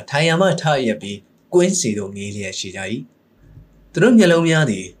ဖြစ်ကာထိုင်ရမှထရက်ပြီးကွင်းစီသို့ငေးလျက်ရှိကြ၏သူတို့မျက်လုံးများ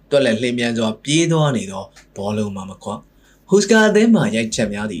သည်တွက်လက်လှည့်မြန်စွာပြေးသွားနေသောဘောလုံးမှမခွဟူစကာအသင်းမှရိုက်ချက်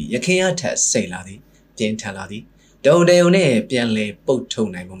များသည်ရခင်ရထက်စိတ်လာသည်ပြင်းထန်လာသည်တုံတုံနဲ့ပြန်လဲပုတ်ထု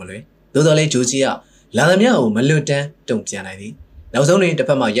တ်နိုင်မှုမလွယ်သို့တော်လည်းဂျိုစီကလာသမျှကိုမလွတ်တမ်းတုံပြန်နိုင်သည်နောက်ဆုံးတွင်တစ်ဖ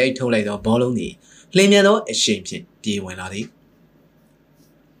က်မှရိုက်ထုတ်လိုက်သောဘောလုံးသည်လှည့်မြန်သောအရှိန်ဖြင့်ပြေးဝင်လာသည်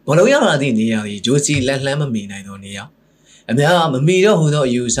ဘောလုံးရောက်လာသည့်နေရာသည်ဂျိုစီလက်လှမ်းမမီနိုင်သောနေရာအများမမီတော့ဟူသော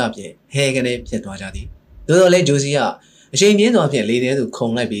အယူအဆဖြင့်ဟဲကနေဖြစ်သွားကြသည်သို့တော်လည်းဂျိုစီကအချိန်ပြင်းစွာဖြင့်လေထဲသို့ခု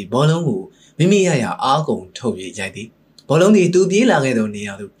န်လိုက်ပြီးဘောလုံးကိုမိမိရရအားကုန်ထုတ်၍ရိုက်သည်ဘောလုံးသည်သူပြေးလာခဲ့သောနေ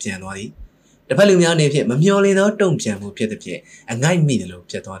ရာသို့ပြန်သွားသည်တစ်ဖက်လူများနေဖြင့်မမျှော်လင့်သောတုံ့ပြန်မှုဖြစ်သည်ဖြင့်အငိုက်မိတယ်လို့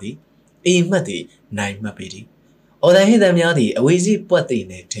ဖြစ်သွားသည်အိမ်မှတ်သည်နိုင်မှတ်ပေသည်အော်ဒန်ဟစ်တန်များသည်အဝေစီပွက်သိ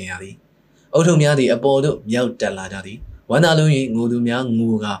နေထင်ရသည်အုတ်ထုံများသည်အပေါ်သို့မြောက်တက်လာကြသည်ဝမ်းသာလုံး၍ငိုသူများ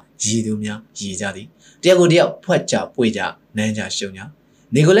ငိုကရည်သူများရည်ကြသည်တယောက်ကိုတယောက်ဖွက်ကြပွေကြနမ်းကြရှုံကြ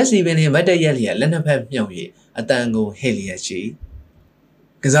နီကိုလက်စီပင်နှင့်မတ်တက်ရက်လျက်လက်နှစ်ဖက်မြှောက်၍အတန်ကိုဟဲ့လျက်ရှိ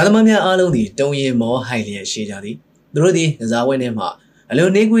ကစားသမားများအားလုံးသည်တုံရင်မောဟိုက်လျက်ရှိကြသည်သူတို့သည်ကစားဝဲထဲမှအလွ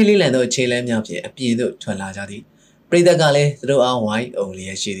န်နှေးကွေးလေးလံသောခြေလမ်းများဖြင့်အပြင်သို့ထွက်လာကြသည်ပရိသတ်ကလည်းသူတို့အားဝိုင်းအောင်လျ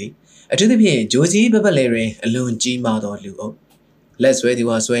က်ရှိသည်အထူးသဖြင့်ဂျိုစီဘက်လေတွင်အလွန်ကြီးမားသောလူအုပ်လက်ဆွဲသူ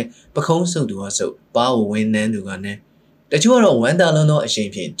ဟာဆွဲပခုံးဆုပ်သူဟာဆုပ်ပါးကိုဝင်းနှန်းသူကနှန်းတချို့ကတော့ဝမ်းသာလွန်သောအရှိန်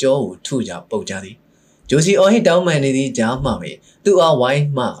ဖြင့်ကြောကိုထုကြပုတ်ကြသည်ဂျိုစီအော်ဟစ်တောင်းပန်နေသည့်ကြားမှပင်သူ့အားဝိုင်း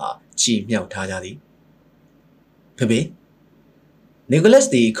မှကချီမြှောက်ထားကြသည်ဖေဖေနီကိုလက်စ်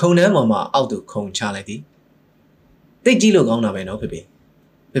သည်ခုံနှမ်းပေါ်မှအောက်သို့ခုံချလိုက်သည်တိတ်ကြီးလို့ကောင်းတာပဲနော်ဖေ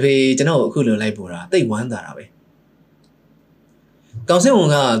ဖေကျွန်တော်အခုလိုလိုက်ပို့တာတိတ်ဝမ်းသာတာပဲကောင်စစ်ဝန်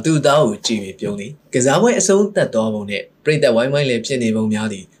ကသူ့သားကိုကြည့်ပြီးပြုံးသည်ကစားပွဲအဆုံးသတ်သွားပုံနဲ့ပြိတ္တဝိုင်းဝိုင်းလည်းဖြစ်နေပုံများ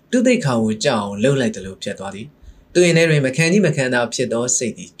သည်သူ့သိက္ခာကိုကြောက်အောင်လှုပ်လိုက်တယ်လို့ဖြစ်သွားသည်သူ့ရင်ထဲတွင်မခံကြီးမခံသာဖြစ်သောစိ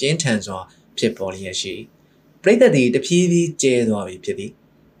တ်သည်ပြင်းထန်စွာဖြစ်ပေါ်လျက်ရှိပြိတ္တသည်တဖြည်းဖြည်းကျဲသွားပြီဖြစ်သည်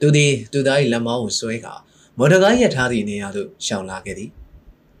သူသည်သူ့သား၏လက်မောင်းကိုဆွဲကာမော်တော်ကားရပ်ထားသည့်နေရာသို့ရှောင်လာခဲ့သည်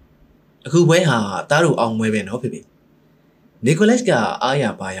အခုပွဲဟာသားတို့အောင်ပွဲပဲနော်ဖေနီကိုလက်ကအားရ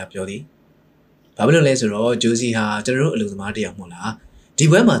ပါရပြောသည်ဘာဖြစ်လို့လဲဆိုတော့ဂျိုစီဟာကျွန်တော်တို့အလူသမားတယောက်မို့လားဒီ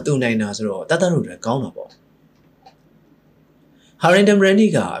ပွဲမှာသူ့နိုင်တာဆိုတော့တတ်တို့တွေကောင်းတာပေါ့ဟာရင်တမ်ရန်ဒီ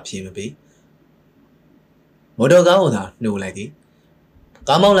ကအပြေမပေးမော်တော်ကားကိုသာနှိုးလိုက်သည်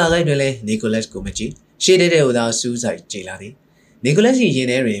ကားမောင်းလာလိုက်တွင်လည်းနီကိုလက်ကိုမကြည့်ရှေ့တဲ့ကိုသာစူးစိုက်ကြည့်လာသည်နီကိုလက်၏ရင်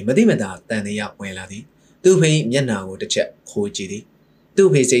ထဲတွင်မသိမသာတန်တရားဝင်လာသည်သူ့ဖေမျက်နှာကိုတစ်ချက်ခိုးကြည့်သည်သူ့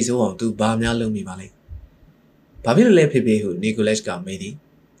ဖေစိတ်ဆိုးအောင်သူဘာများလုပ်မိပါလဲဘာဖြစ်လို့လဲဖေဟုနီကိုလက်ကမေးသည်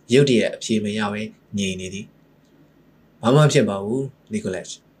ရုတ်တရက်အဖြေမရဘဲငြိမ်နေသည်ဘာမှဖြစ်ပါဘူးနီကိုလက်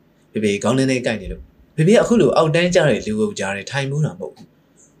ဖေခေါင်းထဲနဲ့ကိုက်နေလို့ဖေအခုလိုအောက်တန်းကျတဲ့လူအုပ်ကြားထဲထိုင်မှုတာမဟုတ်ဘူး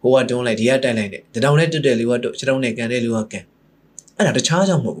ဟိုကတွန်းလိုက်ဒီကတိုက်လိုက်နဲ့တတောင်နဲ့တွတ်တဲ့လူကတော့ခြေထောက်နဲ့ကန်တဲ့လူကကန်အဲ့ဒါတခြား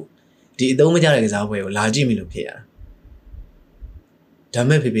ကြောင့်မဟုတ်ဘူးဒီအသုံးမကျတဲ့ကစားပွဲကိုလာကြည့်မိလို့ဖြစ်ရတာဒါ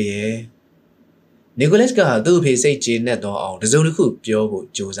မဲ့ဖေရဲ့နီကိုလက်ကသူ့အဖေစိတ်ကျေနပ်တော့အောင်တစုံတစ်ခုပြောဖို့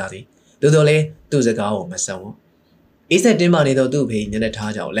ကြိုးစားသည်သို့တော်လည်းသူ့စကားကိုမဆံဘူးအေးဆက်တင်းမာနေသောသူ့အဖေညနေ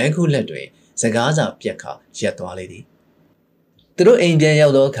ထားကြောင့်လမ်းခုလက်တွင်စကားစာပြက်ခါရက်သွားလေသည်သူတို့အိမ်ပြန်ရော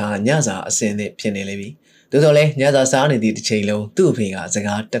က်သောအခါညစာအစင်းနဲ့ဖြစ်နေလေပြီသို့တော်လည်းညစာစားနေသည့်တစ်ချိန်လုံးသူ့အဖေကစ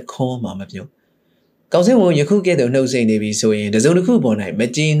ကားတခွန်းမှမပြောကောင်စင်ဝန်ယခုကဲ့သို့နှုတ်ဆက်နေပြီဆိုရင်တစုံတစ်ခုပေါ်၌မ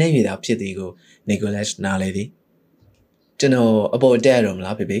ကြေနပ်ရတာဖြစ်သည်ကိုနီကိုလက်နားလေသည်ကျွန်တော်အပေါ်တက်ရတော့မ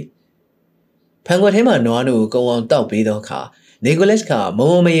လားဖေဖန်ခွက်ထဲမှာနွားတို့ကုံအောင်တောက်ပေးသောအခါနီကိုလက်က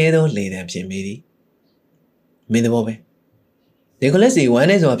မုံမရဲသောလေတံဖြင့်မိသည်မင်းသဘောပဲနီကိုလက်စီဝမ်း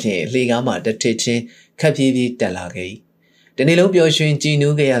နေစွာဖြင့်လှေကားမှတစ်ထစ်ချင်းခပ်ပြေးပြေးတက်လာခဲ့၏တနေ့လုံးပျော်ရွှင်ကြည်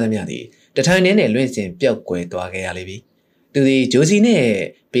နူးခဲ့ရသမျှသည်တထိုင်နဲ့လွင့်စင်ပျောက်ကွယ်သွားခဲ့ရလေပြီသူသည်ဂျိုစီနှင့်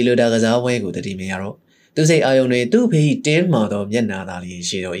ပီလိုတာကစားပွဲကိုတတိမရတော့သူစိတ်အာရုံတွင်သူ့ဖေးတင်းမာသောမျက်နှာသာလျင်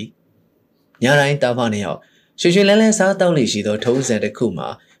ရှိတော်၏ညတိုင်းတာဖာနှစ်ယောက်ရွှေရွှေလန်းလန်းစားတောက်လေရှိသောထုံးစံတစ်ခုမှာ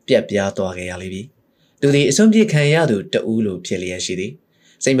ပြက်ပြားသွားခဲ့ရလေပြီသူသည်အစွန်းပြစ်ခံရသူတဦးလိုဖြစ်လျက်ရှိသည်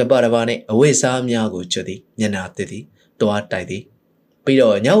စိတ်မပတပါနှင့်အဝိစားများကိုချွတ်သည်ညနာတစ်သည်တွားတိုက်သည်ပြီး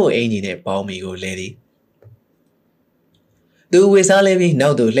တော့ညဝို့အင်ကြီးနှင့်ပေါင်းမီကိုလဲသည်သူဝေစားလဲပြီးနော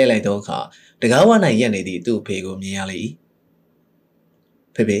က်သို့လှည့်လိုက်သောအခါတကားဝ၌ရက်နေသည့်သူ့ဖေကိုမြင်ရလေ၏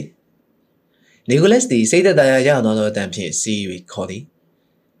ဖေနီကိုလက်စ်သည်စိတ်သက်သာရသွားသောအတန်ဖြင့်စီး၍ခေါ်သည်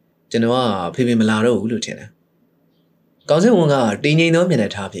ကျွန်တော်ကဖေမလာတော့ဘူးလို့ထင်တယ်ကောင်စစ်ဝန်ကတင်းငိမ်သောမျက်နှာ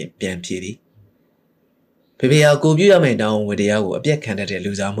ထားဖြင့်ပြန်ဖြေသည်ဖေဟာကိုပြုရမယ့်တောင်းဝတရားကိုအပြက်ခံတတ်တဲ့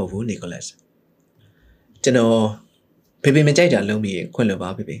လူစားမဟုတ်ဘူးနီကိုလက်စ် ကျွန်တော်ဖေဖေမကြိုက်တာလုံးပြီးခွင့်လွှတ်ပါ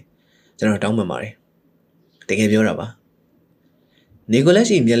ဖေဖေကျွန်တော်တောင်းပန်ပါတယ်တကယ်ပြောတာပါနီကိုလက်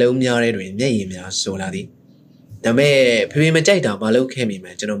ရှိမျက်လုံးများတဲ့တွင်မျက်ရည်များဆိုလာသည်ဒါပေမဲ့ဖေဖေမကြိုက်တာမလုပ်ခဲ့မိမှ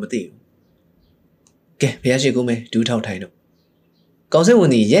ကျွန်တော်မသိဘူးကဲဖះရှိခိုးမယ်ဒူးထောက်ထိုင်တော့ကောင်စစ်ဝ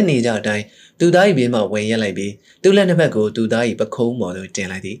န်ကြီးရက်နေကြအတိုင်းသူသား၏ဘေးမှဝင်ရက်လိုက်ပြီးသူ့လက်နှစ်ဖက်ကိုသူသား၏ပခုံးပေါ်သို့တင်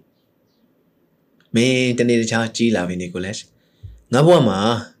လိုက်သည်မင်းတနေ့တခြားကြီးလာပြီနီကိုလက်ငါဘဝမှာ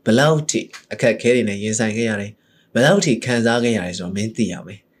ဘလောက်ထိအခက်ခဲတွေနဲ့ရင်ဆိုင်ခဲ့ရတယ်ဘလောက်ထိခံစားခဲ့ရတယ်ဆိုတော့မင်းသိရမ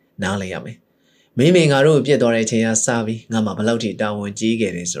ယ်နားလည်ရမယ်မင်းငါတို့ပြစ်သွားတဲ့အချိန်ကစပြီးငါမှာဘလောက်ထိတာဝန်ကြီး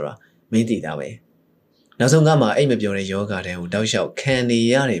ခဲ့တယ်ဆိုတော့မင်းသိတာပဲနောက်ဆုံးငါမှာအိတ်မပြောတဲ့ယောဂတဲ့ကိုတောက်လျှောက်ခံနေ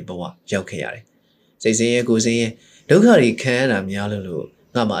ရတဲ့ဘဝရောက်ခဲ့ရတယ်စိတ်ဆင်းရဲကိုယ်ဆင်းရဲဒုက္ခတွေခံရတာများလို့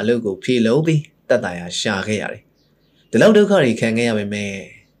ငါမှာအလုပ်ကိုဖြေလုံးပြီးတတ်တာရရှာခဲ့ရတယ်ဒီလောက်ဒုက္ခတွေခံခဲ့ရပေမဲ့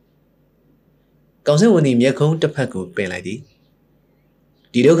ကောင်စစ်ဝန်ကြီးမျက်ခုံးတစ်ဖက်ကိုပင်လိုက်သည်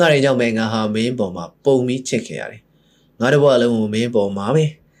ဒီဒုက္ခတွေကြောင့်ပဲငါဟာမင်းပေါ်မှာပုံပြီးချစ်ခဲ့ရတယ်ငါတဘွားလုံးကိုမင်းပေါ်မှာပဲ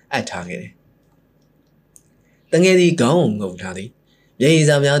အပ်ထားခဲ့တယ်တငယ်သည်ခေါင်းကိုငုံထားသည်မျက်ရည်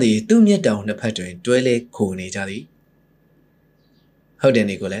စာများသည်သူ့မျက်တောင်နှစ်ဖက်တွင်တွဲလဲခိုနေကြသည်ဟုတ်တယ်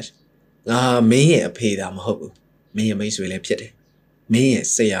နီကိုလက်ငါမင်းရဲ့အဖေသာမဟုတ်ဘူးမင်းရဲ့မိတ်ဆွေလည်းဖြစ်တယ်မင်းရဲ့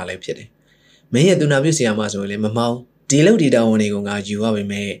ဆရာလည်းဖြစ်တယ်မင်းရဲ့သူနာပြုဆရာမဆိုရင်လည်းမမောင်းဒီလောက်ဒီတောင်ဝန်တွေကိုငါယူရပါ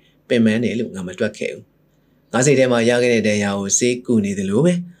မယ်ပင်ပန်းတယ်လို့ငါမတွက်ခဲ့ဘူးငါစိတ်ထဲမှာရခဲ့တဲ့တရားကိုစေးကူနေတယ်လို့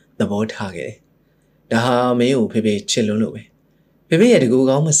ပဲသဘောထားခဲ့တယ်ဒါဟာမင်းကိုဖေဖေချစ်လွန်းလို့ပဲဖေဖေရဲ့တကူ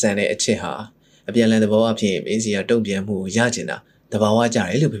ကောင်းမဆန်တဲ့အချစ်ဟာအပြန်လည်သဘောအဖြစ်မင်းစီကတုံ့ပြန်မှုကိုရကျင်တာတဘာဝကြ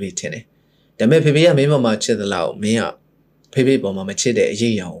တယ်လို့ဖေဖေထင်တယ်ဒါပေမဲ့ဖေဖေကမင်းပေါ်မှာချစ်သလောက်မင်းကဖေဖေပေါ်မှာမချစ်တဲ့အ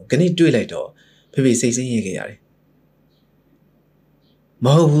ရေးအရာကိုခဏတွေးလိုက်တော့ဖေဖေစိတ်ဆင်းရဲခဲ့ရတယ်မ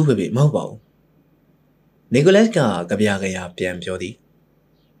ဟုတ်ဘူးဖေဖေမဟုတ်ပါဘူးနီကိုလက်ကကြပြကြရပြန်ပြောသည်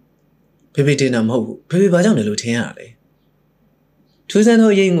ဖေဖေတင်တာမဟုတ်ဘူးဖေဖေဘာကြောင့်လဲလို့ထင်ရတာလဲထူးဆန်း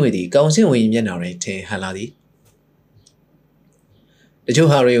သောရိပ်ငွေသည်ကောင်စစ်ဝင်မျက်နှာတွင်ထင်ဟန်လာသည်တချို့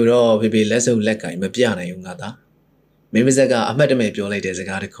ဟာတွေကိုတော့ဖေဖေလက်စုပ်လက်ကင်မပြနိုင်ဘူးငါသားမင်းပါဇက်ကအမှတ်တမဲ့ပြောလိုက်တဲ့စ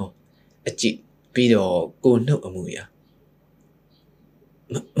ကားတစ်ခုအကြည့်ပြီးတော့ကိုနှုတ်အမှုရာ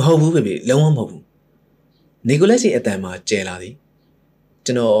မဟုတ်ဘူးဖေဖေလုံးဝမဟုတ်ဘူးနီကိုလက်စီအတန်မှာကျဲလာသည်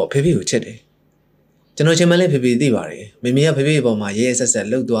ကျွန်တော်ဖေဖေကိုချစ်တယ်ကျွန်တော်ချင်းမလဲဖေဖေသိပါတယ်မမေကဖေဖေအပေါ်မှာရဲရဲဆက်ဆက်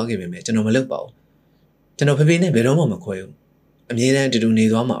လှုပ်သွားခဲ့ပေမဲ့ကျွန်တော်မလှုပ်ပါဘူးကျွန်တော်ဖေဖေနဲ့ဘယ်တော့မှမခွဲဘူးအမြဲတမ်းတူနေ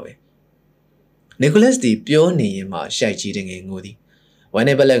သွားမှာပဲနီကိုလက်ဒီပြောနေရင်မှရှိုက်ကြီးတဲ့ငယ်ငိုသည်ဝမ်း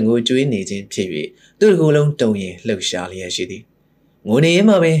နဲ့ပလက်ငိုကြွေးနေခြင်းဖြစ်၍သူ့ကိုယ်လုံးတုံရင်လှုပ်ရှားလျက်ရှိသည်ငိုနေရင်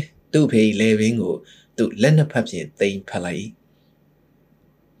မှပဲသူ့ဖေလေပင်ကိုသူ့လက်နှစ်ဖက်ဖြင့်တိမ်ဖက်လိုက်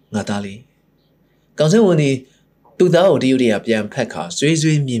ငါသားလေးကောင်စင်ဝန်ဒီသူ့သားကိုတရုတ်တရပြန်ဖက်ခါဆွေး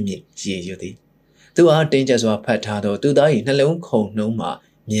ဆွေးမြင့်မြင့်ရေရွသည်သူအားတင်းကျပ်စွာဖတ်ထားသောသူသား၏နှလုံးခုန်နှုံးမှ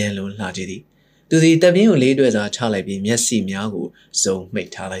မြန်လွန်လှကြည်သည်သူသည်တပ်ပြင်းကိုလေးတွဲစွာချလိုက်ပြီးမျက်စိများကိုစုံမိ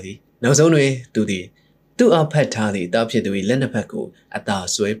တ်ထားလိုက်သည်နောက်ဆုံးတွင်သူသည်သူ့အားဖတ်ထားသည့်တားဖြစ်သူ၏လက်နှစ်ဖက်ကိုအသာ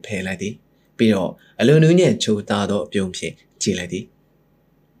ဆွဲဖယ်လိုက်သည်ပြီးတော့အလွန်နူးညံ့ချိုသားသောအပြုံးဖြင့်ကြည့်လိုက်သည်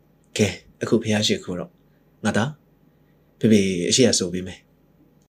ကဲအခုဖះရှိခိုးတော့ငါသားဖေဖေအရှိရဆိုပေးမယ်